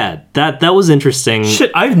yeah, that was interesting.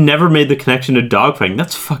 Shit, I've never made the connection to dogfighting.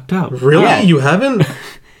 That's fucked up. Really? Yeah. You haven't?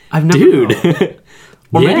 I've never. Dude.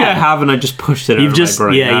 Or maybe Yeah. I have and I just pushed it out You've of just my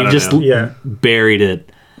brain. I you've don't just know. Yeah. buried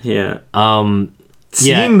it. Yeah.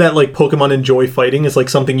 Seeing that, like, Pokemon enjoy fighting is like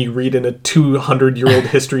something you read in a 200-year-old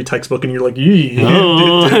history textbook and you're like, yee.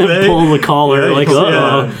 Oh, did they? pull the collar, Yeah, like,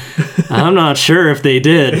 yeah. I'm not sure if they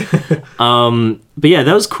did. But yeah,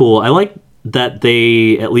 that was cool. I like that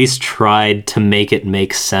they at least tried to make it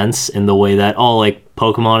make sense in the way that, oh, like,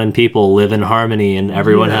 Pokemon and people live in harmony and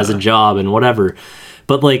everyone has a job and whatever.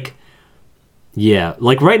 But, like, yeah,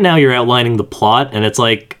 like, right now you're outlining the plot and it's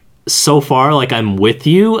like, so far, like, I'm with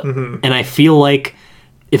you, and I feel like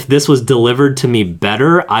if this was delivered to me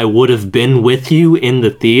better, I would have been with you in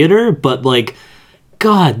the theater, but, like,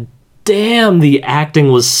 god damn, the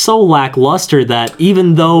acting was so lackluster that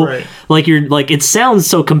even though, Right. like, you're, like, it sounds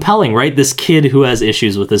so compelling, right? This kid who has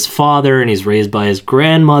issues with his father, and he's raised by his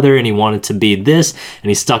grandmother, and he wanted to be this, and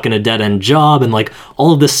he's stuck in a dead-end job, and, like,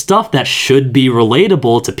 all of this stuff that should be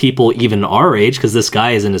relatable to people even our age, because this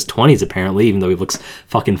guy is in his 20s, apparently, even though he looks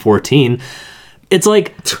fucking 14. It's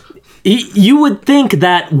like... You would think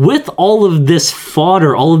that with all of this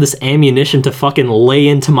fodder, all of this ammunition to fucking lay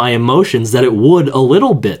into my emotions, that it would a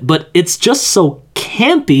little bit. But it's just so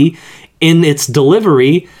campy in its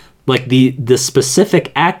delivery, like the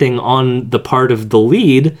specific acting on the part of the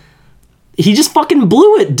lead. He just fucking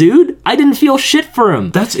blew it, dude. I didn't feel shit for him.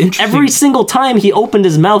 That's interesting. Every single time he opened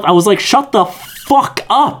his mouth, I was like, shut the fuck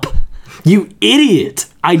up, you idiot.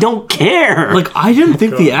 I don't care. Like, I didn't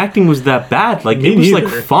think the acting was that bad. Like, Me it was, neither.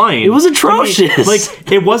 like, fine. It was atrocious.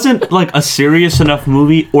 Like, it wasn't, like, a serious enough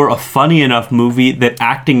movie or a funny enough movie that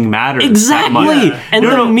acting mattered. that much. Exactly. And No,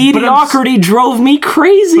 the no, but I'm mediocrity drove me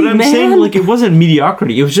crazy, But I'm man. saying, like, it wasn't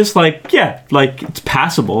mediocrity. It was just like, yeah, like, it's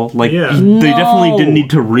passable. Like, Yeah. they No. definitely didn't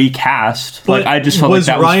need to recast. Like, I just felt like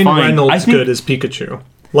that Ryan was fine. Reynolds I think, good as Pikachu?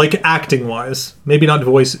 Like, acting-wise. Maybe not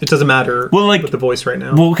voice. It doesn't matter Well, like- with the voice right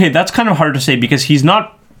now. well, okay, that's kind of hard to say because he's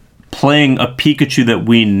not playing a Pikachu that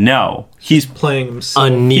we know. He's playing himself. a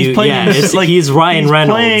new, he's playing yeah, this, it's like he's Ryan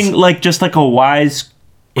Reynolds playing like just like a wise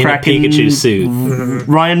in a cracking Pikachu suit.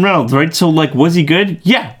 Ryan Reynolds, right? So like, was he good?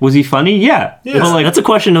 Yeah. Was he funny? Yeah. Yeah. But, like, That's a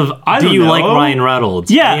question of I do don't you like know. Ryan Reynolds?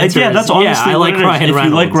 yeah, The answer yeah. is, That's honestly yeah, I what like it is. Ryan If Reynolds.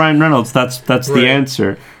 you like Ryan Reynolds, that's Right. the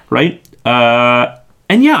answer, right?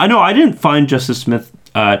 And yeah, I know I didn't find Justice Smith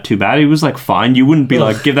too bad. He was like fine. You wouldn't be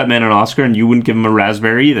like give that man an Oscar, and you wouldn't give him a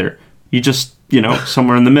raspberry either. You just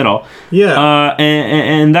somewhere in the middle. Yeah.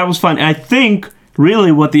 And that was fine. And I think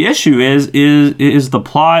really what the issue is the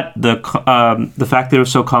plot, the fact that it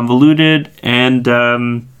was so convoluted, and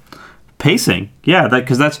pacing. Yeah,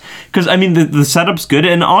 because I mean the setup's good,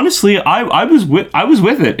 and honestly, I was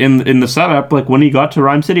with it in the setup. Like when he got to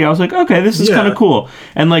Rhyme City, I was like, okay, this is kind of cool,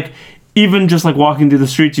 and like. Even just like walking through the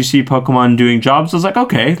streets, you see Pokemon doing jobs. I was like,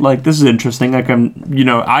 okay, like this is interesting. Like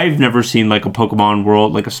I've never seen like a Pokemon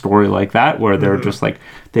world, like a story like that where they're just like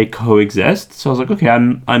they coexist. So I was like, okay,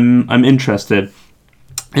 I'm interested.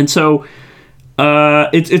 And so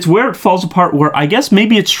it's where it falls apart. Where I guess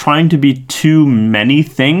maybe it's trying to be too many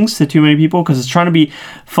things to too many people because it's trying to be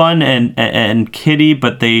fun and kiddie,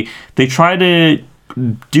 but they try to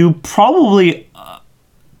do probably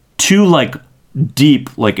too like.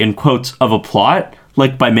 Deep, like in quotes, of a plot,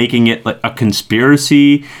 like by making it like a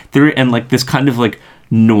conspiracy theory and like this kind of like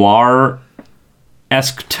noir-esque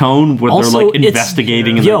tone where Also, they're like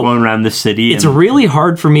investigating and they're going around the city. It's really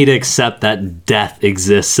hard for me to accept that death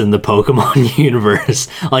exists in the Pokemon universe.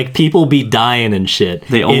 Like people be dying and shit.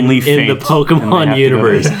 They only in the Pokemon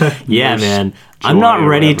universe. Yeah, man. I'm not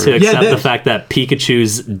ready to accept the fact that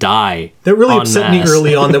Pikachus die. That really upset me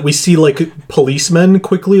early on that we see like policemen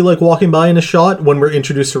quickly like walking by in a shot when we're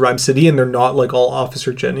introduced to Rhyme City and they're not like all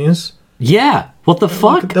Officer Jennies. Yeah, what the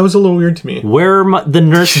fuck? That was a little weird to me. Where are the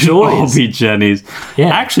Nurse Joys? All be Jennies. Yeah.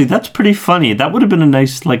 Actually, that's pretty funny. That would have been a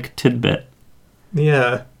nice like tidbit.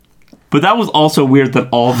 Yeah. But that was also weird that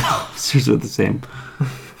all the officers are the same.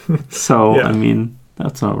 So Yeah. I mean,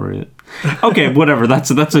 that's not right. Okay, whatever.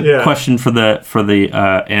 That's a question for the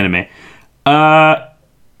anime.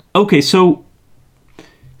 Okay, so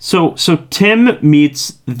Tim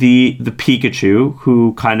meets the Pikachu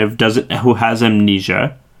who kind of who has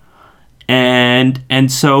amnesia,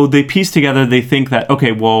 and so they piece together. They think that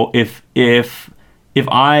okay, well, if the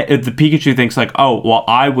Pikachu thinks like, oh, well,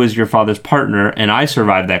 I was your father's partner and I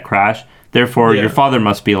survived that crash, therefore your father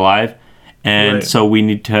must be alive, and so we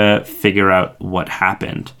need to figure out what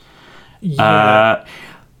happened. Yeah.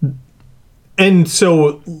 And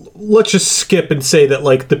so let's just skip and say that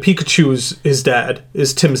like the Pikachu's his dad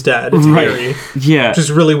is Tim's dad. It's Harry. Yeah. Which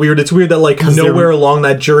is really weird. It's weird that like nowhere along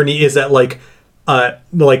that journey is that like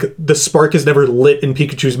the spark is never lit in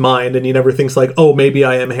Pikachu's mind and he never thinks like, oh, maybe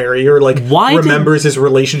I am Harry, or like remembers his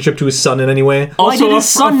relationship to his son in any way. Why did his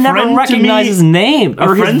son never recognize his name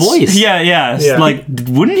or his voice? Yeah. Like,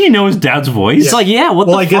 wouldn't he know his dad's voice? It's like, yeah, what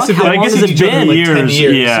the fuck? I guess if How long has it been? Like 10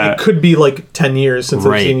 years. Yeah. It could be like 10 years since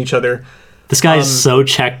they've seen each other. This guy's so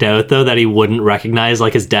checked out though that he wouldn't recognize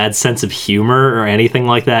like his dad's sense of humor or anything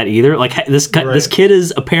like that either. Like this kid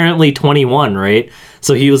is apparently 21, right?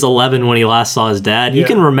 So he was 11 when he last saw his dad. You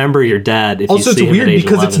can remember your dad if you see him at age 11. Also, it's weird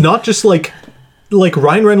because it's not just like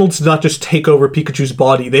Ryan Reynolds did not just take over Pikachu's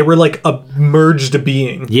body. They were like a merged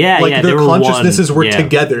being. Yeah, their consciousnesses were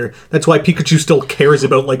together. That's why Pikachu still cares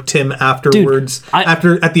about like Tim afterwards.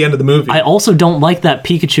 Dude, at the end of the movie. I also don't like that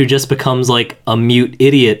Pikachu just becomes like a mute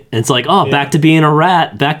idiot. And it's like, back to being a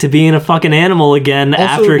rat, back to being a fucking animal again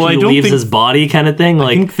after he leaves his body kind of thing.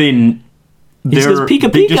 Like, I think he says Pika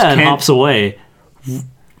Pika and hops away.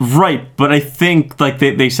 Right, but I think like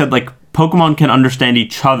they said like Pokemon can understand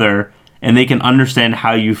each other. And they can understand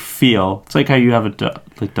how you feel. It's like how you have a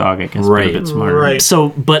dog, I guess, but a bit smarter. Right. So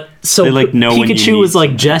they, like, know when you Pikachu need was like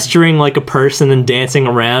something. gesturing like a person and dancing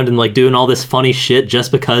around and like doing all this funny shit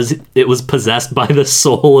just because it was possessed by the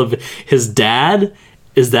soul of his dad.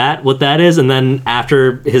 Is that what that is? And then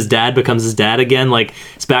after his dad becomes his dad again, like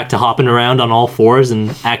it's back to hopping around on all fours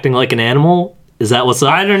and acting like an animal. Is that what's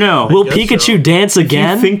up? I don't know. Will Pikachu dance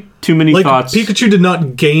again? You think too many like thoughts. Pikachu did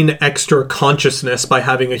not gain extra consciousness by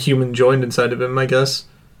having a human joined inside of him, I guess.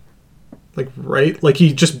 Like, right? Like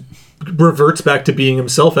he just reverts back to being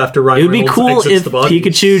himself after Ryan It would be Reynolds cool exits if the body.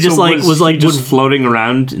 Pikachu just was floating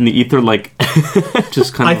around in the ether, like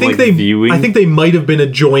just kind of viewing. I think they might have been a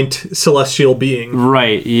joint celestial being,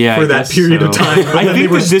 right? Yeah, for that period of time. But I think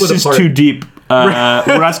this is too deep.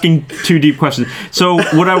 We're asking too deep questions. So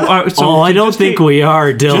what I don't think we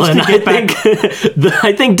are, Dylan.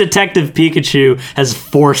 I think Detective Pikachu has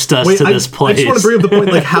forced us to this place. I just want to bring up the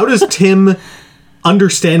point. Like, how does Tim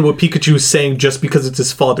understand what Pikachu is saying just because it's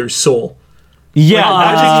his father's soul? Yeah,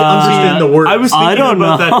 how does he understand the words? I was thinking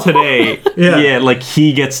about that today. Yeah, like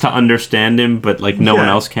he gets to understand him, but like no one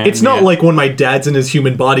else can. It's not like when my dad's in his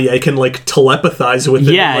human body, I can like telepathize with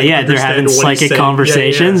him. Yeah, and, like, they're having psychic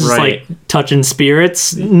conversations, right. like touching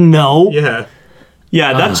spirits. No.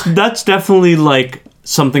 Yeah, that's definitely like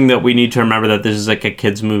something that we need to remember, that this is like a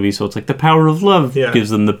kids movie, so it's like the power of love gives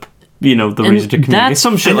them the the reason to communicate. that's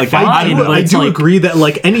Some shit like fine, that. I don't know. but I it's do like- agree that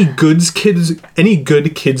like any good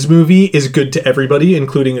kids movie is good to everybody,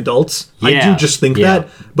 including adults. I Yeah, do just think yeah. that,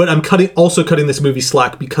 but I'm cutting this movie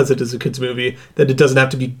slack because it is a kids movie. That it doesn't have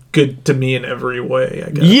to be good to me in every way. I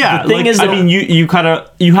guess. Yeah, The thing is I that- mean,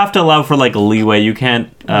 you have to allow for like a leeway. You can't.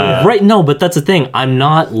 Right, no, but that's the thing. I'm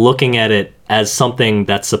not looking at it as something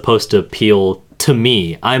that's supposed to appeal to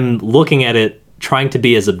me. I'm looking at it trying to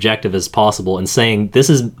be as objective as possible and saying this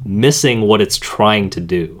is missing what it's trying to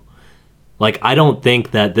do. Like, I don't think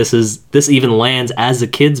that this even lands as a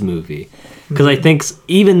kids movie. Because I think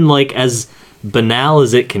even like as banal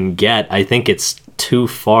as it can get, I think it's too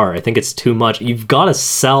far. I think it's too much. You've got to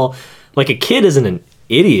sell, like, a kid isn't an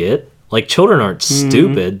idiot. Like, children aren't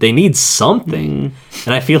stupid. They need something.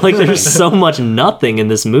 And I feel like there's so much nothing in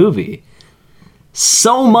this movie.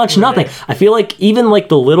 So much nothing. I feel like even like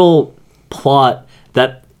the little plot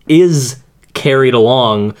that is carried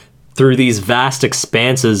along through these vast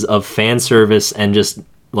expanses of fan service and just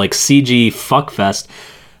like CG fuckfest,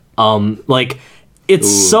 like it's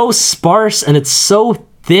so sparse and it's so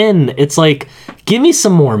thin. It's like, give me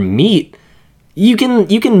some more meat. You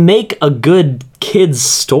can make a good kid's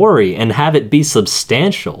story and have it be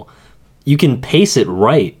substantial. You can pace it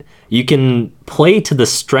right. You can play to the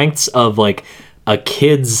strengths of like a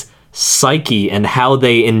kid's psyche and how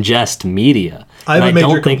they ingest media. I have And a major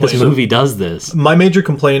don't think this complaint. movie does this. My major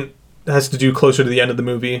complaint has to do closer to the end of the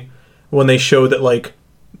movie when they show that like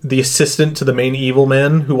the assistant to the main evil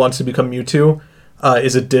man who wants to become Mewtwo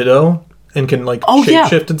is a Ditto and can like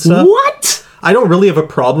shapeshift and stuff. What? I don't really have a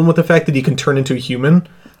problem with the fact that he can turn into a human.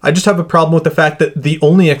 I just have a problem with the fact that the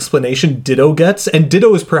only explanation Ditto gets, and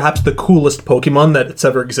Ditto is perhaps the coolest Pokemon that's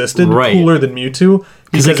ever existed, Right. cooler than Mewtwo,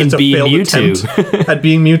 Because it can it's a be failed Mewtwo. attempt at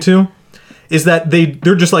being Mewtwo, is that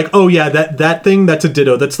they're just like, oh yeah, that thing, that's a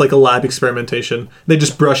Ditto, that's like a lab experimentation. They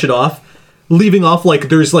just brush it off, leaving off like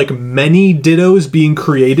there's like many Dittos being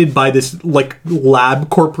created by this like lab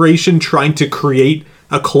corporation trying to create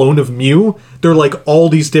a clone of Mew. They're like all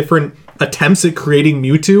these different attempts at creating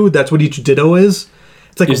Mewtwo. That's what each Ditto is.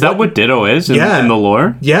 It's like, Is that what Ditto is in, Yeah. in the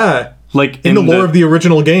lore? Yeah. Like In the lore of the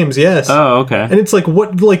original games, yes. Oh, okay. And it's like,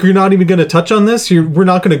 what? Like, you're not even going to touch on this? We're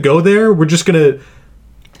not going to go there? We're just going to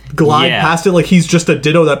glide Yeah. past it like he's just a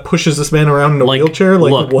Ditto that pushes this man around in a wheelchair?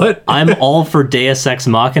 Like, look, what? I'm all for Deus Ex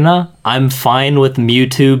Machina. I'm fine with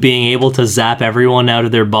Mewtwo being able to zap everyone out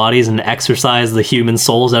of their bodies and exercise the human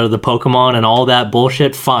souls out of the Pokemon and all that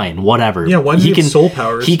bullshit. Fine, whatever. Yeah, why does he have soul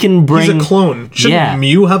powers? He can bring. He's a clone. Shouldn't Yeah.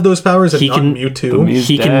 Mew have those powers and He not can- Mewtwo? He's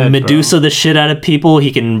He can dead, Medusa the shit out of people.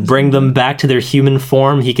 He can bring them back to their human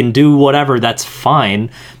form. He can do whatever. That's fine.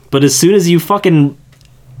 But as soon as you fucking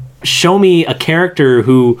show me a character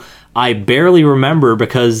who I barely remember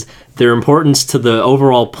because their importance to the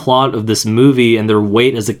overall plot of this movie and their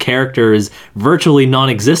weight as a character is virtually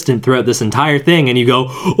non-existent throughout this entire thing, and you go,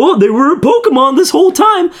 oh, they were a Pokemon this whole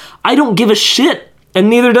time. I don't give a shit. And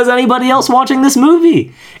neither does anybody else watching this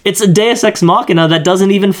movie. It's a Deus Ex Machina that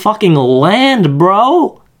doesn't even fucking land,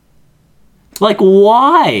 bro. Like,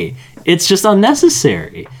 why? It's just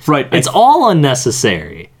unnecessary. Right. It's all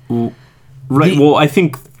unnecessary. Right. Well, I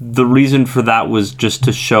think the reason for that was just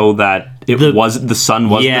to show that the son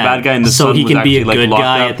wasn't the bad guy, and the so son he was can be a actually, like, good locked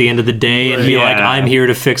guy up. at the end of the day and be Right. like, Yeah. I'm here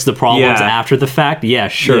to fix the problems Yeah. after the fact. Yeah,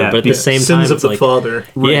 sure. Yeah, but at the same Sins time, of it's the like, father.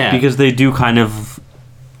 yeah, Because they do kind of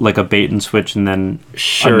like a bait and switch, and then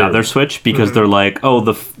Sure. another switch because they're like, oh,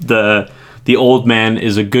 the old man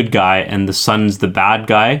is a good guy and the son's the bad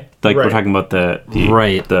guy. Like we're Right. talking about the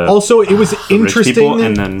Right. The Also, it was rich people, interesting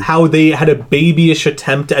and then- how they had a babyish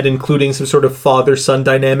attempt at including some sort of father-son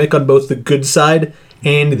dynamic on both the good side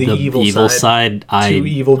and the evil side. Two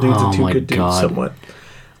evil dudes and two my good dudes, God. somewhat.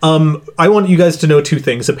 I want you guys to know two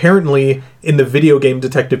things. Apparently, in the video game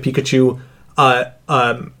Detective Pikachu,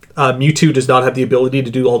 Mewtwo does not have the ability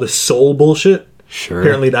to do all this soul bullshit. Sure.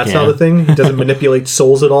 Apparently, that's yeah. not a thing. He doesn't manipulate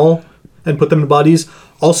souls at all and put them in bodies.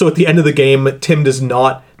 Also, at the end of the game, Tim does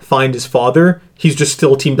not find his father. He's just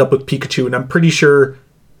still teamed up with Pikachu, and I'm pretty sure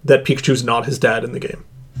that Pikachu's not his dad in the game.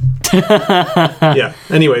 Yeah.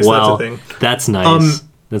 Anyways, Well, that's a thing. that's nice.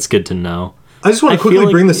 That's good to know. I just want I to quickly feel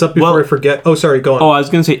like- bring this up before I forget. Oh, sorry. Go on. Oh, I was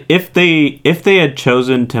gonna say if they had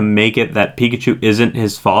chosen to make it that Pikachu isn't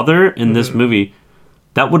his father in this movie,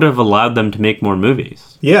 that would have allowed them to make more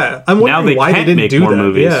movies. Yeah, I'm wondering Now they why they can't didn't make do more that.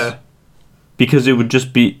 movies. Yeah. Because it would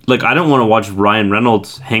just be like I don't want to watch Ryan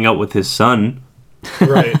Reynolds hang out with his son.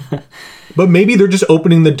 Right. But maybe they're just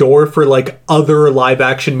opening the door for like other live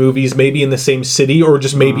action movies, maybe in the same city or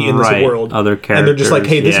just maybe in this Right, world. other And they're just like,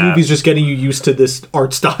 hey, this characters, yeah. movie's just getting you used to this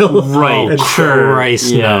art style. Right, and sure.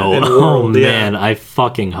 Christ, Yeah. no. And Oh world, yeah. man, I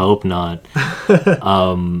fucking hope not.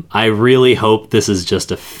 I really hope this is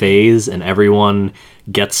just a phase and everyone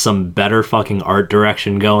gets some better fucking art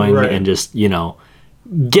direction going Right. and just,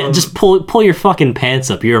 just pull your fucking pants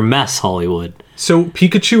up. You're a mess, Hollywood. So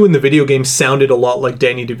Pikachu in the video game sounded a lot like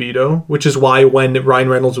Danny DeVito, which is why when Ryan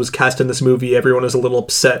Reynolds was cast in this movie, everyone was a little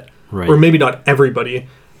upset. Right. Or maybe not everybody,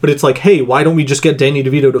 but it's like, hey, why don't we just get Danny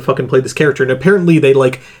DeVito to fucking play this character? And apparently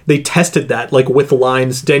they tested that like with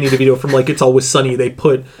lines. Danny DeVito from like It's Always Sunny, they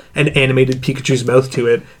put an animated Pikachu's mouth to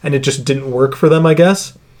it, and it just didn't work for them, I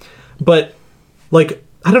guess. But like,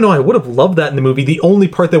 I don't know, I would have loved that in the movie. The only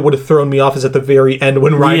part that would have thrown me off is at the very end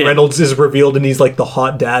when Ryan Yeah. Reynolds is revealed and he's like the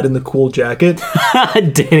hot dad in the cool jacket.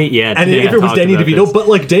 Danny, yeah. And yeah, if it was talked Danny about DeVito, this. but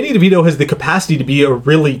like Danny DeVito has the capacity to be a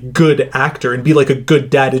really good actor and be like a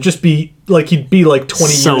good dad. It'd just be like he'd be like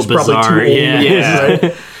 20 So years probably bizarre, too old. yeah.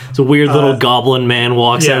 Right? It's a weird little goblin man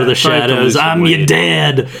walks yeah, out of the probably shadows. lose some I'm your weight.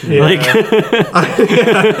 dad. Yeah. Like,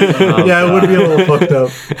 Yeah, it would be a little fucked up.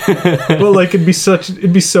 But like it'd be so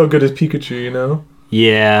good as Pikachu, you know?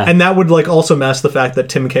 yeah. And that would like also mask the fact that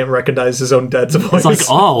Tim can't recognize his own dad's voice. it's like,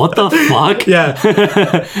 oh, what the fuck? Yeah.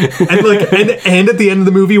 And like and at the end of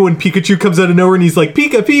the movie when Pikachu comes out of nowhere and he's like,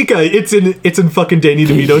 Pika Pika, it's in fucking Danny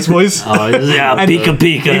DeVito's voice. Oh, yeah, And Pika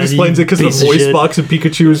Pika. He explains it because the piece of voice shit. box of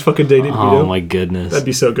Pikachu is fucking Danny DeVito. Oh my goodness. That'd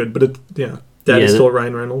be so good, but Daddy's Yeah, still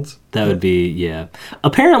Ryan Reynolds. That would be, yeah.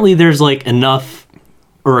 Apparently, there's like enough,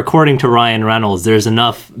 or according to Ryan Reynolds, there's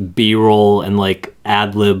enough B-roll and like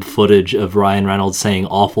ad-lib footage of Ryan Reynolds saying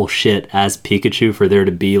awful shit as Pikachu for there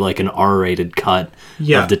to be like an R-rated cut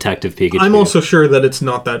Yeah. of Detective Pikachu. I'm also sure that it's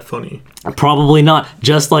not that funny. Probably not,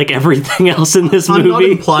 just like everything else in this I'm not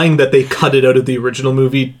movie. implying that they cut it out of the original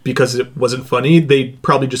movie because it wasn't funny. They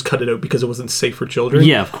probably just cut it out because it wasn't safe for children.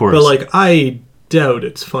 Yeah, of course. But like, I doubt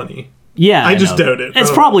it's funny. Yeah, I just know. doubt it. It's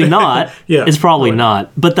Oh. probably not. Yeah, it's probably right.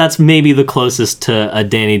 not. But that's maybe the closest to a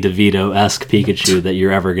Danny DeVito-esque Pikachu that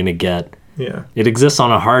you're ever gonna get. Yeah. It exists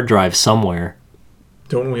on a hard drive somewhere.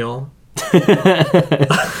 Don't we all?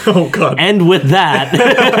 Oh god. And with that,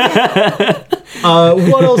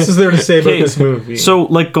 What else is there to say about this movie? So,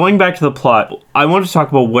 like, going back to the plot, I want to talk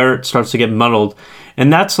about where it starts to get muddled,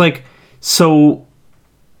 and that's like, so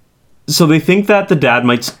they think that the dad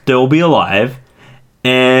might still be alive,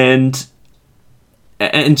 and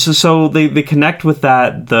so they connect with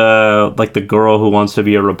the girl who wants to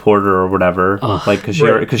be a reporter or whatever, like because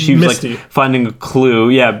Right. she was Misty. like finding a clue,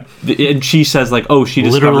 yeah, and she says like, oh, she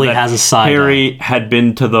discovered Literally that has a side Harry had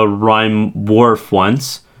been to the Rhyme Wharf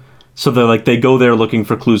once. So they go there looking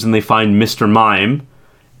for clues and they find Mr. Mime.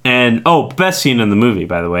 And best scene in the movie,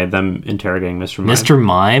 by the way, them interrogating Mr. Mime. Mr.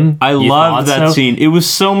 Mime. I You love thought that so? scene. It was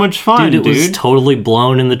so much fun, Dude, dude. it was totally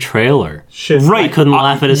blown in the trailer. Shit. Right. I couldn't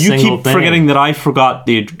laugh at a you single keep thing. forgetting that I forgot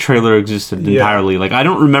the trailer existed entirely. Like, I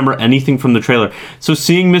don't remember anything from the trailer. So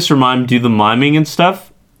seeing Mr. Mime do the miming and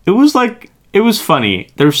stuff, it was funny.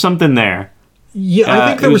 There's something there. Yeah, I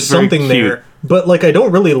think there it was was very something cute. there. But like, I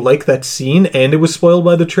don't really like that scene, and it was spoiled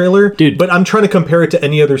by the trailer. Dude. But I'm trying to compare it to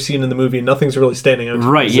any other scene in the movie, and nothing's really standing out. to me.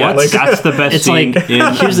 Right, So, yeah. like, That's the best It's scene like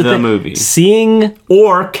in here's the, the thing. movie. Seeing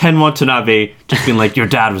Or Ken Watanabe just being like, your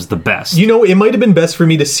dad was the best. you know, it might have been best for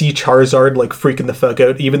me to see Charizard like freaking the fuck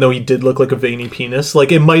out, even though he did look like a veiny penis.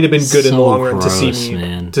 Like, it might have been good in the So long run to see gross, me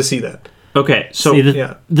man. to see that. Okay, so See,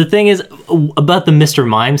 yeah. the thing is about the Mr.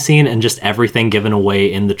 Mime scene and just everything given away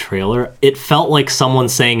in the trailer, it felt like someone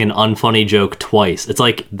saying an unfunny joke twice. It's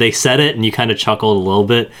like they said it and you kind of chuckled a little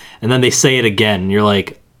bit, and then they say it again and you're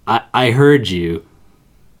like, I heard you.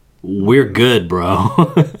 We're good, bro.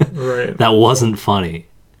 Right. That wasn't funny.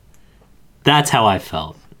 That's how I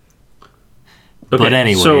felt. okay, But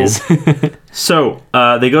anyways, So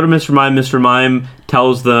they go to Mr. Mime. Mr. Mime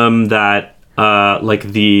tells them that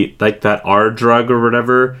that R drug or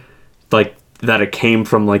whatever, like that it came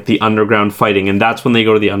from like the underground fighting, and that's when they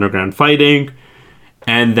go to the underground fighting.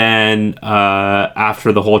 And then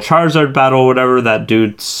after the whole Charizard battle or whatever, that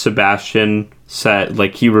dude Sebastian said,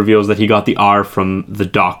 like, he reveals that he got the R from the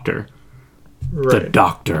doctor. The Right.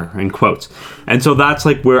 doctor, in quotes. And so that's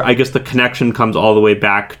like where I guess the connection comes all the way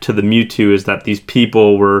back to the Mewtwo, is that these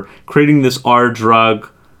people were creating this R drug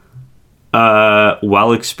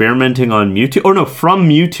while experimenting on Mewtwo. Or no, from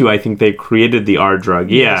Mewtwo, I think they created the R drug.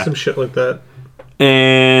 Yeah. Some shit like that.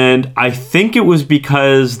 And I think it was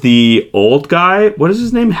because the old guy, what is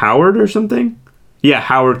his name? Howard or something? Yeah,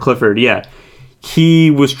 Howard Clifford, yeah.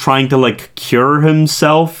 He was trying to like cure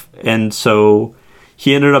himself, and so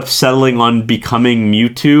he ended up settling on becoming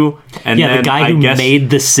Mewtwo. And Yeah, then the guy I who guess, made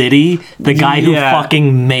the city. The guy who Yeah.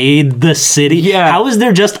 fucking made the city. Yeah. How is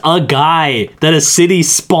there just a guy that a city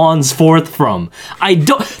spawns forth from? I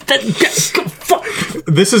don't. Fuck.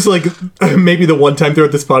 This is like maybe the one time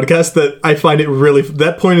throughout this podcast that I find it really.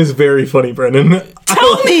 That point is very funny, Brennan.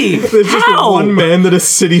 Tell me There's just how. one man that a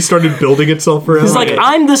city started building itself around. It's like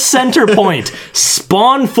I'm the center point.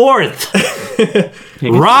 Spawn forth.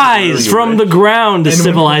 Rise from the ground,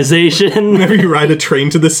 civilization. whenever you ride a train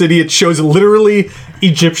to the city, it shows literally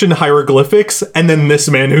Egyptian hieroglyphics and then this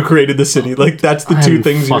man who created the city. Like that's the two I'm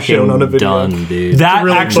things you're shown on a fucking video. Done, dude. that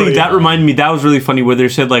really actually, funny. that reminded me, that was really funny where they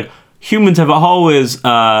said, like, humans have always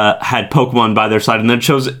had Pokemon by their side, and then it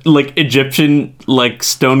shows like Egyptian like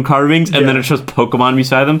stone carvings, and then Yeah. it shows Pokemon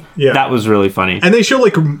beside them. Yeah. That was really funny. And they show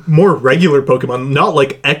like more regular Pokemon, not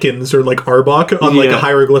like Ekans or like Arbok on like a Yeah.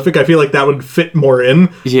 hieroglyphic. I feel like that would fit more in.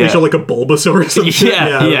 Yeah. They show like a Bulbasaur or something. Yeah, I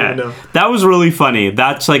don't yeah. know. That was really funny.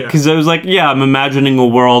 That's like, because I was like, yeah, I'm imagining a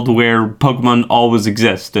world where Pokemon always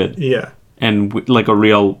existed, Yeah. and like a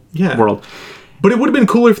real Yeah. world. But it would have been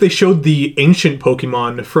cooler if they showed the ancient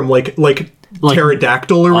Pokemon from like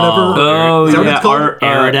pterodactyl or whatever. Oh, Is that what yeah, it's called?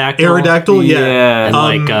 Aerodactyl. Aerodactyl, yeah. Yeah.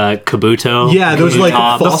 And like Kabuto. Yeah, those like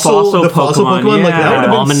Kabutops, the fossil Pokemon. Like that yeah. would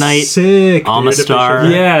have been Ammonite, sick. dude, if they Amistar. showed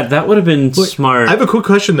that. Yeah, that would have been smart. I have a quick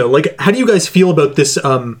question though. Like, how do you guys feel about this?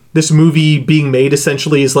 This movie being made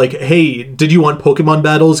essentially is like, hey, did you want Pokemon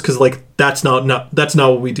battles? Because like that's not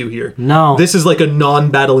what we do here. No. This is like a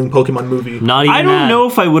non-battling Pokemon movie. Not even I don't mad. know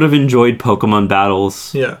if I would have enjoyed Pokemon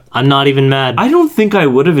battles. Yeah. I'm not even mad. I don't think I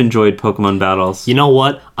would have enjoyed Pokemon battles. You know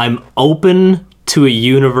what? I'm open to a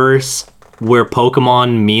universe where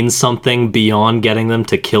Pokemon means something beyond getting them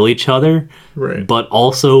to kill each other. Right. But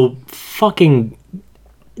also fucking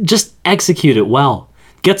just execute it well.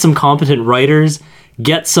 Get some competent writers,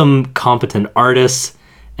 get some competent artists,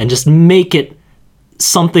 and just make it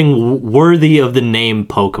something worthy of the name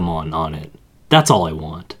Pokemon on it. That's all I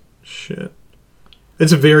want. Shit.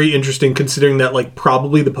 It's very interesting considering that like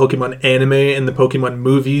probably the Pokemon anime and the Pokemon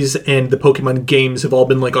movies and the Pokemon games have all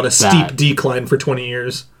been like on a steep Bad. decline for 20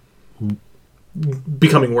 years.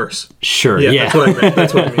 Becoming worse. Sure, Yeah, yeah. that's what I meant.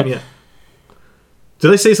 That's what I mean, yeah.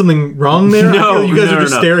 Did I say something wrong there? I No, feel you guys no, are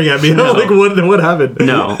just no. staring at me. No. Like what happened?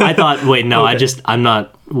 No. I thought, wait, no, Okay. I'm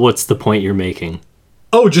not, what's the point you're making?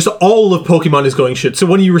 Oh, just all of Pokemon is going shit. So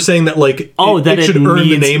when you were saying that, like, that it should it earn the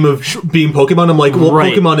needs- name of being Pokemon, I'm like, well,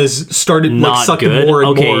 Right. Pokemon has started like Not sucking good? more and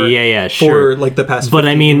Okay, more. yeah, For sure. like the past. But I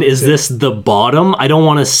 15 mean, years, is yeah. this the bottom? I don't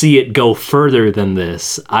want to see it go further than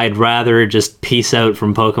this. I'd rather just peace out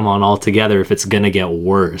from Pokemon altogether if it's going to get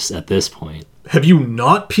worse at this point. Have you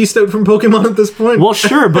not pieced out from Pokemon at this point? Well,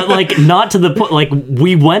 sure, but like not to the point. Like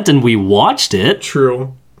we went and we watched it.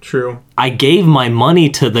 True. I gave my money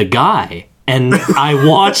to the guy and I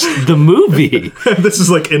watched the movie. This is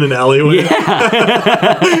like in an alleyway.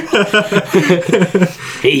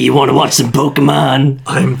 Hey, you want to watch some Pokemon?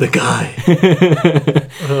 I'm the guy.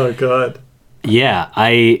 Oh god. Yeah,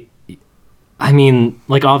 I mean,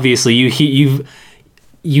 like obviously you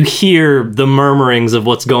hear the murmurings of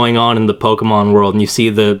what's going on in the Pokemon world, and you see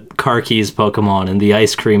the car keys Pokemon and the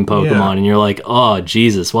ice cream Pokemon, Yeah. and you're like, oh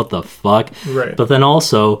Jesus, what the fuck? Right. But then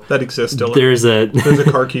also That exists still. there's a There's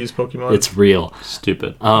a car keys Pokemon. it's real.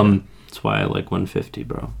 Stupid. That's why I like 150,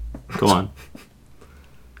 bro. Go on.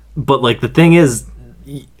 But like the thing is,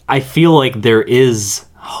 I feel like there is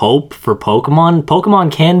hope for Pokemon.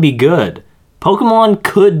 Pokemon can be good. Pokemon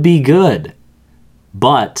could be good.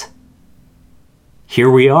 But here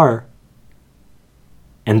we are.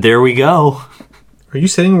 And there we go. Are you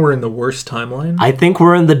saying we're in the worst timeline? I think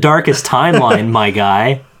we're in the darkest timeline, my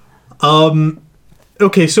guy.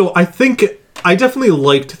 Okay, so I think I definitely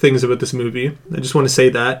liked things about this movie. I just want to say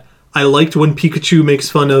that. I liked when Pikachu makes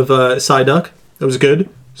fun of Psyduck. That was good.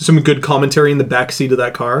 Some good commentary in the backseat of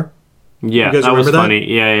that car. Yeah, You guys that was remember that?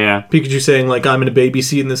 funny. Yeah. Pikachu saying, like, I'm in a baby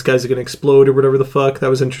seat and this guy's going to explode or whatever the fuck. That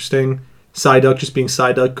was interesting. Psyduck just being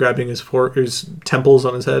Psyduck, grabbing his temples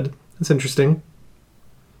on his head. That's interesting.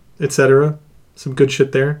 Etc. Some good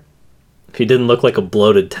shit there. If he didn't look like a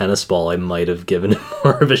bloated tennis ball, I might have given him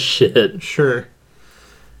more of a shit. Sure.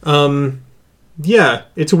 Yeah,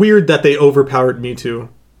 it's weird that they overpowered Mewtwo.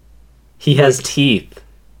 He has teeth.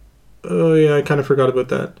 Oh, yeah, I kind of forgot about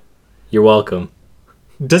that. You're welcome.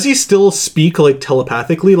 Does he still speak like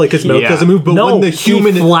telepathically? Like his mouth Yeah. doesn't move, but No, when the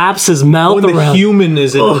human he flaps his mouth when the around. human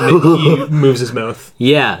is in him, he moves his mouth.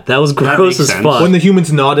 Yeah, that was gross makes as sense. fuck. When the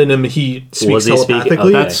human's not in him, he speaks Was he speaking?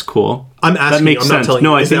 telepathically. Okay. That's cool. I'm asking. That makes I'm not sense. telling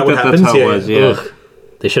No, you. I Is think that what that's happens? how it was. Yeah. Ugh.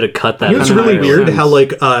 They should have cut that. You know, it's Kinda really makes weird sense. how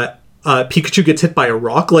like Pikachu gets hit by a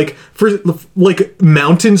rock. Like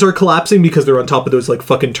mountains are collapsing because they're on top of those like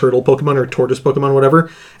fucking turtle Pokemon or tortoise Pokemon, whatever.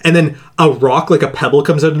 And then a rock, like a pebble,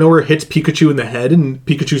 comes out of nowhere, hits Pikachu in the head, and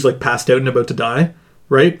Pikachu's like passed out and about to die.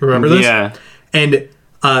 Right? Remember this? Yeah. And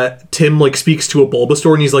Tim like speaks to a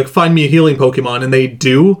Bulbasaur and he's like, "Find me a healing Pokemon," and they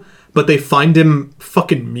do, but they find him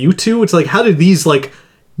fucking Mewtwo. It's like, how did these like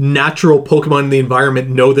natural Pokemon in the environment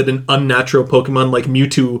know that an unnatural Pokemon like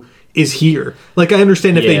Mewtwo is here? Like, I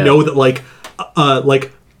understand if they know that like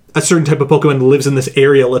a certain type of Pokemon lives in this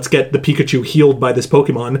area, let's get the Pikachu healed by this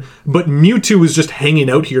Pokemon. But Mewtwo is just hanging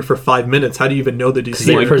out here for 5 minutes. How do you even know that he's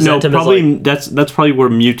they here? present him as, probably like- that's probably where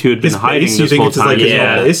Mewtwo had been His hiding base? You this think whole it's his, time. like, his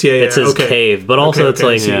own base? Yeah, it's his okay. cave. But also, it's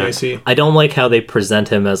like I see. I don't like how they present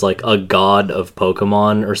him as like a god of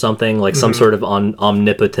Pokemon or something, like some sort of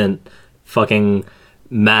omnipotent fucking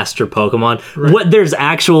master Pokemon. What, there's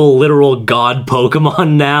actual literal god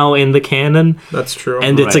Pokemon now in the canon, That's true.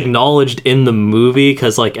 and it's Right. acknowledged in the movie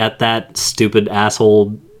because like at that stupid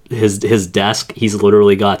asshole his desk, he's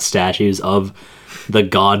literally got statues of the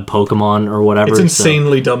god Pokemon or whatever. it's so-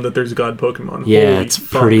 insanely dumb that there's god Pokemon. yeah, Holy it's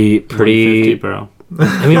fuck. pretty 150, bro.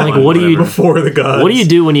 I mean, like, what do you Before the gods. what do you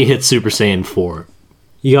do when you hit Super Saiyan 4?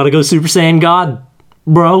 You gotta go Super Saiyan God,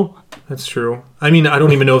 bro. That's true. I mean, I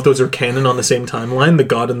don't even know if those are canon on the same timeline, the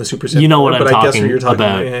God and the Super Saiyan. You know 4, what I'm but I guess talking what you're talking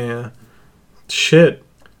about. Yeah. Shit.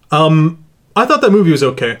 I thought that movie was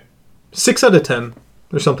okay. 6 out of 10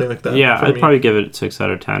 or something like that. Yeah, for I'd me. probably give it 6 out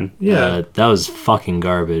of 10. Yeah. That was fucking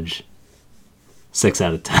garbage. 6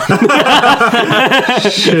 out of 10.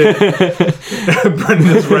 Shit. Brendan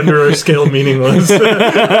has rendered our scale meaningless.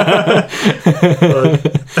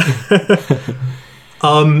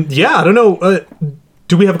 Yeah, I don't know.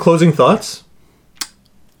 Do we have closing thoughts?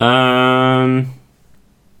 No,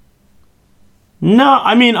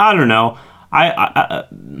 I mean, I don't know.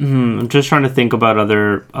 I'm just trying to think about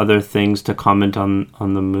other things to comment on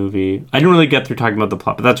the movie. I didn't really get through talking about the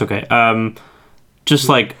plot, but that's okay. Just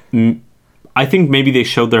like I think maybe they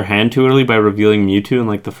showed their hand too early by revealing Mewtwo in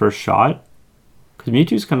like the first shot, because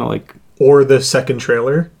Mewtwo's kind of like Or the second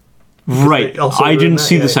trailer? right. also I ruined didn't that,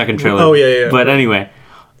 see yeah. the second trailer. Oh, yeah. But anyway,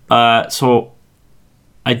 so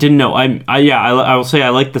I didn't know. I will say I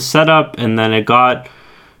like the setup, and then it got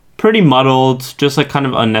pretty muddled, just like kind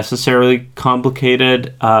of unnecessarily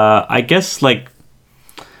complicated. I guess like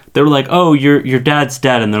they were like, "Oh, your dad's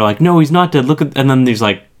dead," and they're like, "No, he's not dead. Look at," and then these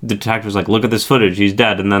like the detectives like, "Look at this footage. He's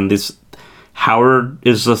dead." And then this Howard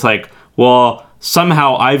is just like, "Well,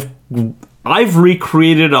 somehow I've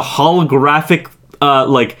recreated a holographic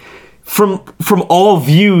like." From all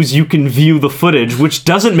views, you can view the footage, which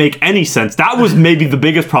doesn't make any sense. That was maybe the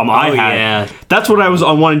biggest problem I had. yeah. That's what I was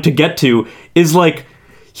wanting to get to. Is like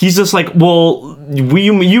he's just like, well,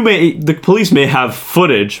 the police may have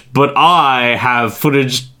footage, but I have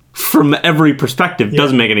footage from every perspective.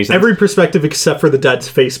 Doesn't make any sense. Every perspective except for the dad's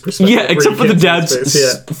face perspective. Yeah, where except you for the can't see dad's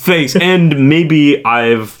his face. face. And maybe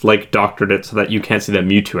I've like doctored it so that you can't see that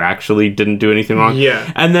Mewtwo actually didn't do anything wrong.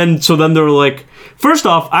 Yeah. And then they were like, first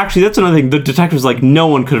off, actually that's another thing. The detective's like, no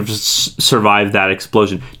one could have survived that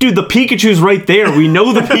explosion. Dude, the Pikachu's right there. We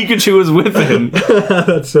know the Pikachu is with him.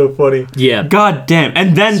 That's so funny. Yeah. God damn.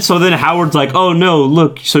 And then Howard's like, oh no,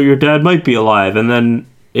 look, so your dad might be alive. And then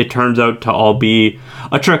it turns out to all be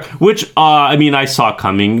a trick, which, I mean, I saw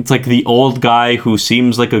coming. It's like the old guy who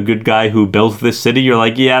seems like a good guy who built this city. You're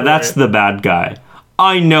like, yeah, that's Right. the bad guy.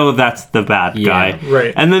 I know that's the bad guy.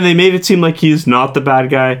 Right. And then they made it seem like he's not the bad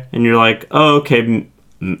guy. And you're like, oh, okay,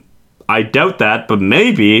 I doubt that, but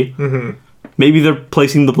maybe. Mm-hmm. Maybe they're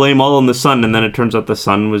placing the blame all on the sun. And then it turns out the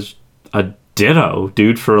sun was a ditto,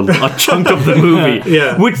 dude, for a chunk of the movie.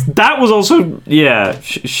 Yeah. Which that was also,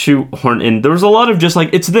 shoehorn in. There was a lot of just like,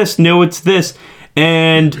 it's this, no, it's this.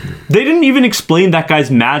 And they didn't even explain that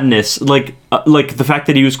guy's madness. Like the fact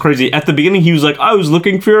that he was crazy. At the beginning, he was like, I was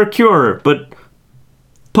looking for a cure, but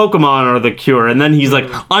Pokemon are the cure. And then he's like,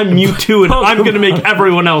 I'm Mewtwo and I'm going to make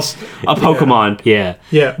everyone else a Pokemon. Yeah.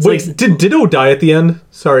 Yeah. It's Wait, like- did Ditto die at the end?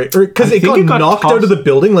 Sorry. Because I it think got it got knocked out tossed- of the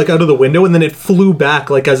building, like out of the window, and then it flew back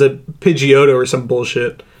like as a Pidgeotto or some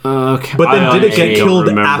bullshit. Okay. But then did it honestly get don't killed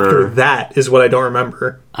remember. after that is what I don't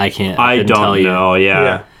remember. I can't. I couldn't tell don't you. know,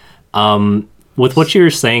 yeah. Yeah. With what you were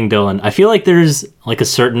saying, Dylan, I feel like there's like a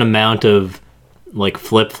certain amount of like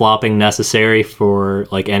flip-flopping necessary for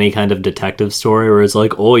like any kind of detective story where it's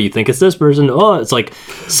like, oh, you think it's this person, oh, it's like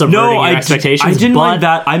subverting your expectations. I didn't but like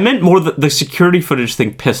that. I meant more the security footage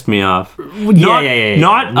thing pissed me off. Yeah.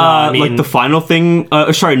 Not No, I mean- like the final thing.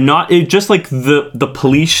 Sorry, not it, just like the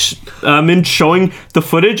police in showing the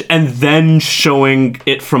footage and then showing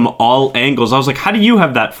it from all angles. I was like, how do you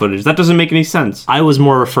have that footage? That doesn't make any sense. I was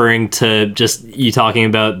more referring to just you talking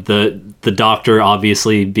about the doctor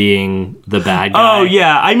obviously being the bad guy. Oh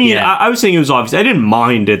yeah, I mean, Yeah. I was saying it was obvious. I didn't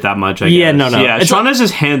mind it that much. I Yeah, guess. no. Yeah, It's Sean has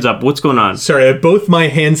his hands up. What's going on? Sorry, I have both my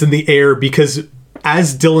hands in the air because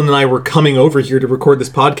as Dylan and I were coming over here to record this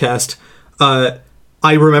podcast,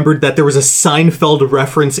 I remembered that there was a Seinfeld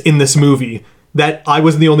reference in this movie that I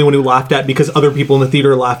wasn't the only one who laughed at because other people in the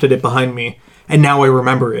theater laughed at it behind me. And now I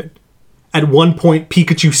remember it. At one point,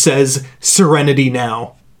 Pikachu says, "Serenity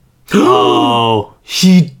now." Oh,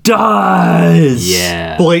 He does.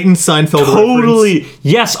 yeah. Blatant Seinfeld reference. Totally.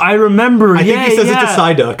 Yes, I remember. I think he says it to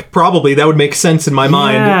Psyduck. Probably. That would make sense in my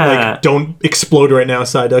mind. Yeah. Like, don't explode right now,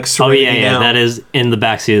 Psyduck. Oh Serenity yeah. now. That is in the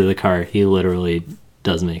backseat of the car. He literally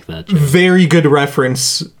does make that joke. Very good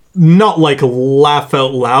reference. Not like laugh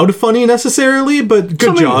out loud funny necessarily, but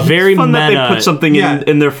good job. Very Fun that meta. they put something Yeah.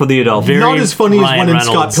 in there for the adult. Very Not as funny as Ryan when in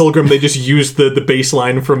Reynolds. Scott Pilgrim they just used the bass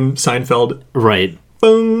line from Seinfeld. Right.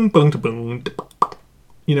 Boom, boom, boom.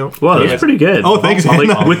 You know. Wow, Yeah. that's pretty good. Oh, thanks, Like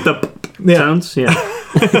man. with the Yeah. sounds. Yeah.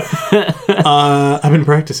 I've been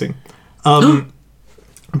practicing.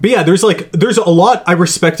 But yeah, there's a lot I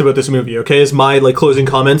respect about this movie, okay, as my like closing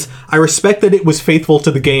comments. I respect that it was faithful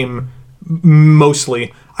to the game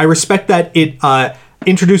mostly. I respect that it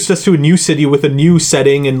introduced us to a new city with a new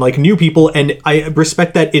setting and like new people, and I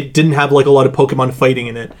respect that it didn't have like a lot of Pokemon fighting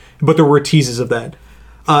in it, but there were teases of that.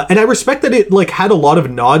 And I respect that it like had a lot of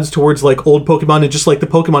nods towards like old Pokemon and just like the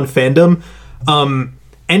Pokemon fandom.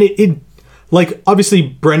 And it like obviously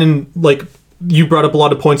Brennan, like you brought up a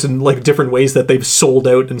lot of points in like different ways that they've sold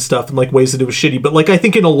out and stuff and like ways that it was shitty. But like I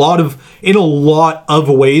think in a lot of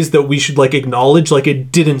ways that we should like acknowledge, like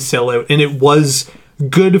it didn't sell out and it was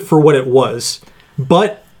good for what it was.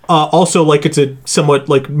 But also like it's a somewhat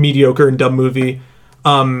like mediocre and dumb movie.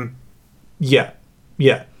 Yeah.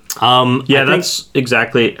 Yeah, I think- that's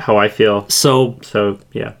exactly how I feel. So So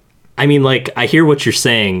yeah. I mean, like, I hear what you're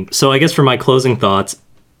saying. So I guess for my closing thoughts,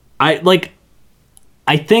 I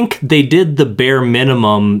think they did the bare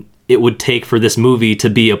minimum it would take for this movie to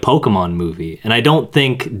be a Pokemon movie. And I don't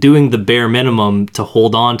think doing the bare minimum to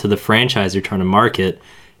hold on to the franchise you're trying to market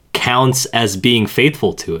counts as being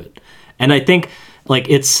faithful to it. And I think, like,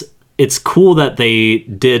 it's cool that they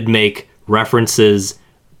did make references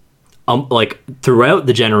like throughout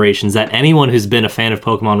the generations that anyone who's been a fan of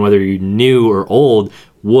Pokemon, whether you're new or old,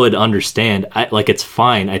 would understand. Like, it's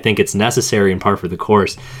fine. I think it's necessary and par for the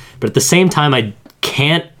course. But at the same time, I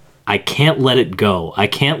can't let it go. I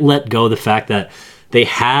can't let go the fact that they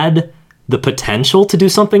had the potential to do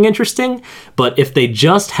something interesting, but if they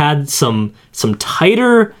just had some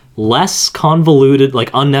tighter, less convoluted, like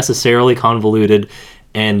unnecessarily convoluted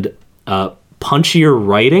and punchier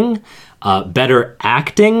writing, better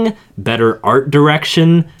acting, better art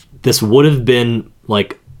direction, this would have been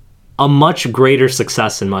like a much greater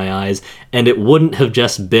success in my eyes, and it wouldn't have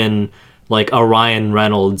just been like a Ryan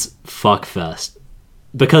Reynolds fuckfest.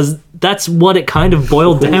 Because that's what it kind of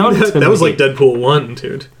boiled down to. That was me. like Deadpool 1,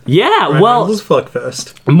 dude. Yeah, Ryan well, Reynolds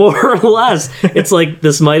fuckfest. more or less. It's like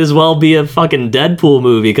this might as well be a fucking Deadpool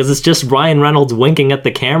movie because it's just Ryan Reynolds winking at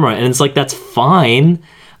the camera, and it's like, that's fine.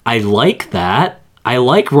 I like that. I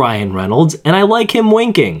like Ryan Reynolds, and I like him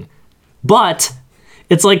winking. But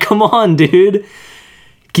it's like, come on, dude.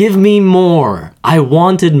 Give me more. I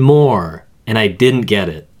wanted more, and I didn't get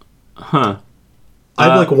it. Huh. I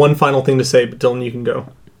have like one final thing to say, but Dylan, you can go.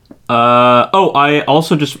 I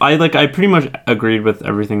also I pretty much agreed with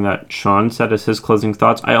everything that Sean said as his closing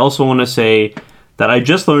thoughts. I also want to say that I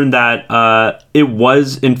just learned that it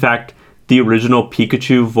was in fact the original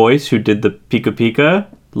Pikachu voice who did the Pika Pika.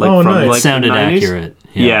 Like Oh, from nice. like Sounded the 90s. accurate.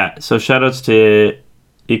 Yeah. So shout outs to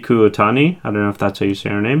Iku Otani. I don't know if that's how you say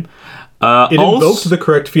her name. It invoked the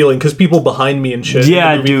correct feeling because people behind me and shit.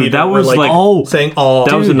 Yeah, in the movie dude, theater that were, was like- Oh, saying, "Oh,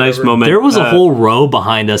 that was a nice moment. There was a whole row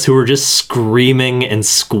behind us who were just screaming and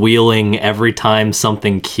squealing every time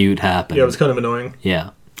something cute happened. Yeah, it was kind of annoying.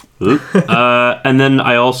 Yeah. And then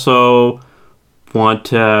I also want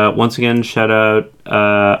to once again shout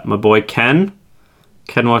out my boy Ken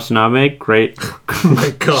Watanabe. Great. Oh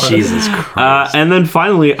my god, Jesus Christ. And then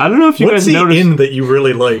finally, I don't know if you what's guys he noticed. in that you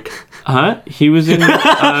really like? Huh? He was in.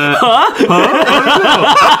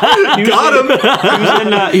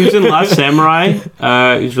 He was in Last Samurai.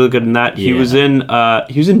 He was really good in that. He was in.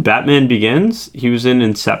 He was in Batman Begins. He was in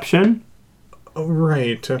Inception. Oh,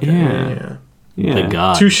 right. Okay. Yeah. Yeah. The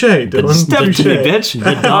God. Touche, Dylan. Step Touche. to me,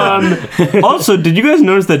 bitch. Also, did you guys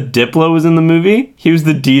notice that Diplo was in the movie? He was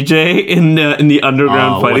the DJ in the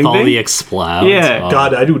underground fighting with all thing. the explodes. Yeah. Oh,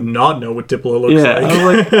 God, I do not know what Diplo looks Yeah, like. I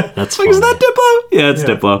was like, that's is funny. that Diplo? Yeah, it's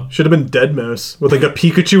Diplo. Should have been Deadmau5 with like a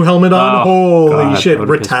Pikachu helmet on. Oh, Holy God, shit, that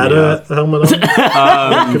would've pissed me Rattata helmet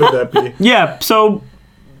on. What could that be? Yeah, so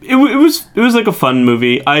it was like a fun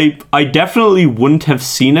movie. I definitely wouldn't have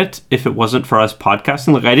seen it if it wasn't for us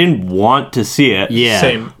podcasting. Like, I didn't want to see it. Yeah.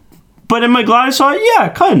 Same. But am I glad I saw it? Yeah,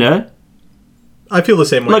 kind of. I feel the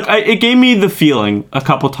same way. Like, it gave me the feeling a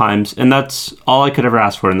couple times, and that's all I could ever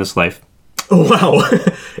ask for in this life. Oh, wow.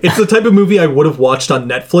 It's the type of movie I would have watched on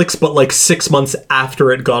Netflix, but like 6 months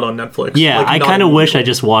after it got on Netflix. Yeah, Like, I not kind of wish I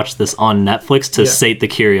immediately. just watched this on Netflix to Yeah. sate the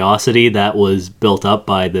curiosity that was built up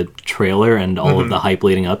by the trailer and all of the hype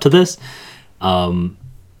leading up to this.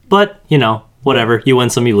 But, you know, whatever. You win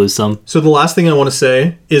some, you lose some. So the last thing I want to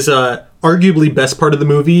say is arguably best part of the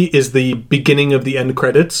movie is the beginning of the end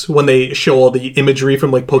credits when they show all the imagery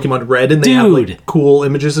from like Pokemon Red and they have Dude. like cool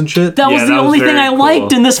images and shit. That Yeah, was the that was only thing very I cool.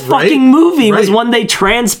 liked in this Right? fucking movie was Right. when they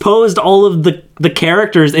transposed all of the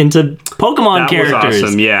characters into Pokemon That characters. was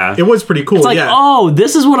awesome, yeah. It was pretty cool. It's like, yeah. oh,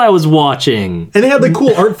 this is what I was watching. And they had like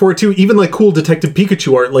cool art for it too, even like cool Detective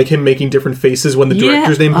Pikachu art, like him making different faces when the Yeah.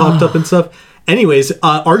 director's name popped up and stuff. Anyways,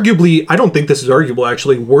 arguably, I don't think this is arguable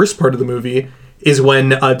actually, worst part of the movie is when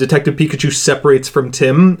Detective Pikachu separates from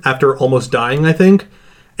Tim after almost dying, I think,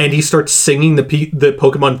 and he starts singing the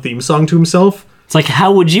Pokemon theme song to himself. It's like,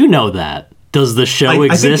 how would you know that? Does the show I think-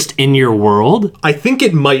 exist in your world? I think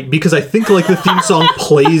it might, because I think like the theme song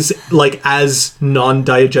plays like as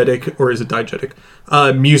non-diegetic, or is it diegetic,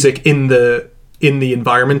 music in the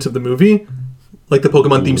environment of the movie. Like the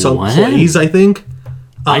Pokemon theme song What? plays, I think.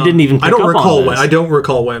 I didn't even pick I don't up recall on when. this. I don't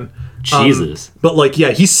recall when. Jesus. But like, yeah,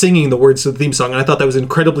 he's singing the words to the theme song, and I thought that was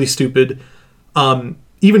incredibly stupid.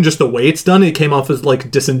 Even just the way it's done, it came off as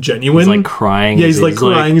like disingenuous. He's like crying. Yeah, he's like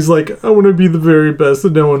crying. He's like, I want to be the very best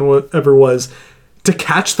that no one ever was. To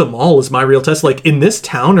catch them all is my real test. Like, in this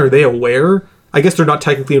town, are they aware? I guess they're not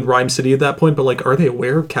technically in Rhyme City at that point, but like, are they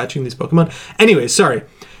aware of catching these Pokemon? Anyway, sorry.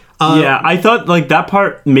 Yeah, I thought like that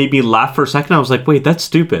part made me laugh for a second. I was like, wait, that's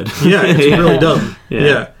stupid. Yeah, it's really dumb.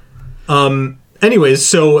 Yeah. Anyways,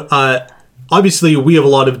 so obviously we have a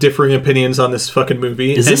lot of differing opinions on this fucking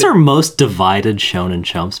movie. Is this and our most divided Shonen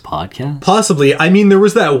Chumps podcast? possibly? I mean, there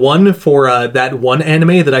was that one for that one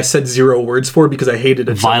anime that I said 0 words for because I hated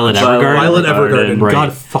it. so Violet much. Evergarden? Violet Evergarden. Right.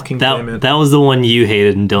 God fucking damn it. That was the one you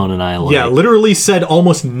hated and Dylan and I liked. Yeah, literally said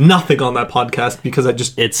almost nothing on that podcast because I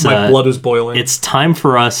just my blood was boiling. It's time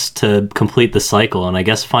for us to complete the cycle and I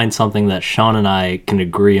guess find something that Sean and I can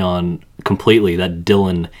agree on completely that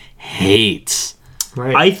Dylan hates.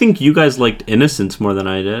 right. I think you guys liked Innocence more than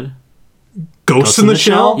I did. Ghost in the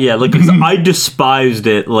Shell. Yeah, like 'cause I despised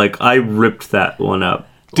it. Like I ripped that one up.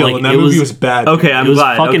 Dylan, Like, that it movie was- was bad. Okay, I'm was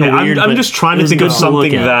glad. fucking Okay, weird, I'm but just trying it to was think of good to look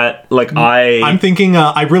something at. that like I'm thinking.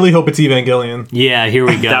 I really hope it's Evangelion. Yeah, here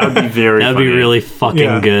we go. That would be very That'd be funny. really fucking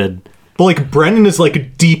Yeah. good. But like Brennan is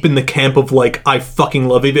like deep in the camp of like I fucking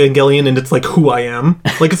love Evangelion and it's like who I am.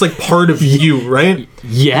 Like it's like part of you, right?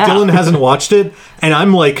 Yeah. Dylan hasn't watched it, and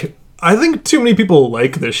I'm like, I think too many people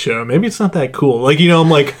like this show. Maybe it's not that cool. Like, you know, I'm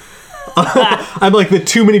like, I'm like the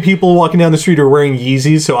too many people walking down the street are wearing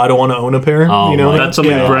Yeezys, so I don't want to own a pair. Oh you know, my That's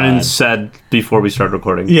something yeah, Brennan said before we started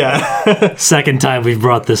recording. yeah. Second time we've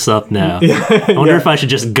brought this up now. I wonder if I should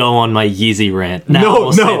just go on my Yeezy rant. No, No,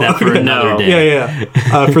 we'll say no. that for another No. day.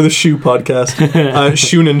 yeah. For the shoe podcast,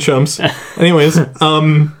 Shunin Chumps. Anyways,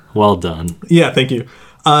 Well done. yeah, thank you.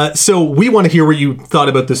 So we want to hear what you thought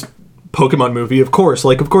about this Pokemon movie, of course,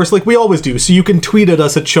 like we always do. So you can tweet at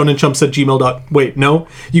us at shonenchumps@gmail.com. Wait, no.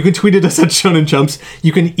 You can tweet at us at shonenchumps.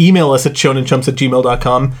 You can email us at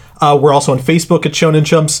shonenchumps@gmail.com. We're also on Facebook at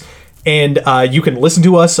shonenchumps. And you can listen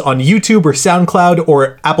to us on YouTube or SoundCloud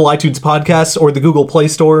or Apple iTunes Podcasts or the Google Play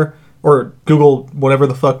Store or Google whatever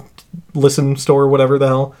the fuck listen store, whatever the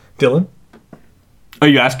hell. Dylan, Are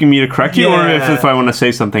you asking me to correct you, or Yeah. if I want to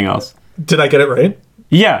say something else? did I get it right?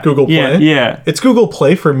 Yeah, Google Play? Yeah. It's Google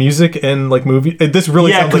Play for music and like movie. This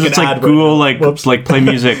really Yeah, sounds like because an it's like ad. Google, right now. like Whoops. like play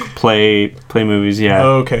music, play movies. Yeah.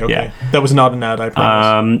 Okay. Yeah. That was not an ad, I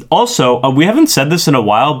promise. Also, we haven't said this in a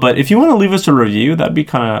while, but if you want to leave us a review, that'd be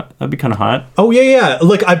kind of hot. Oh yeah.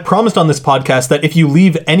 Like I promised on this podcast that if you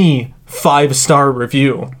leave any 5-star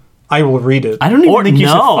review, I will read it. I don't even Or think you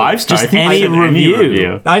said no, 5-star. just I think you any said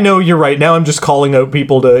review. I know you're right. Now I'm just calling out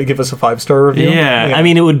people to give us a 5-star review. Yeah. I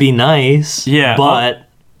mean, it would be nice. Yeah. But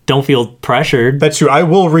don't feel pressured. That's true. I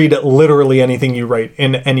will read literally anything you write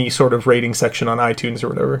in any sort of rating section on iTunes or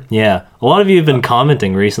whatever. Yeah. A lot of you have been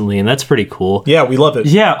commenting recently, and that's pretty cool. Yeah, we love it.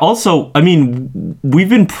 Yeah, also, I mean, we've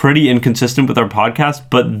been pretty inconsistent with our podcast,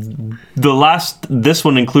 but this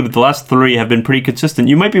one included, the last 3 have been pretty consistent.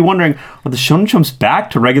 You might be wondering, are the Shonen Chumps back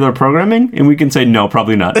to regular programming? And we can say, no,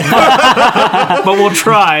 probably not. But we'll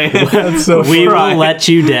try. That's so We funny. will let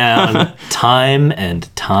you down time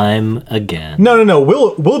and time again. No.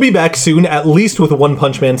 We'll be back soon, at least with One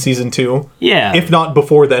Punch Man Season 2. Yeah. If not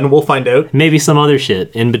before then, we'll find out. Maybe some other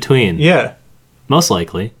shit in between. Yeah. Most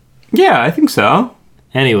likely. Yeah, I think so.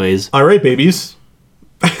 Anyways, All right, babies.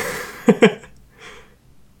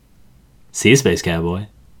 see you, Space Cowboy.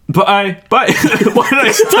 Bye. Why did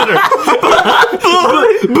I stutter?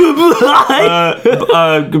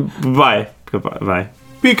 Goodbye. Goodbye. Bye.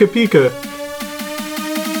 Pika pika.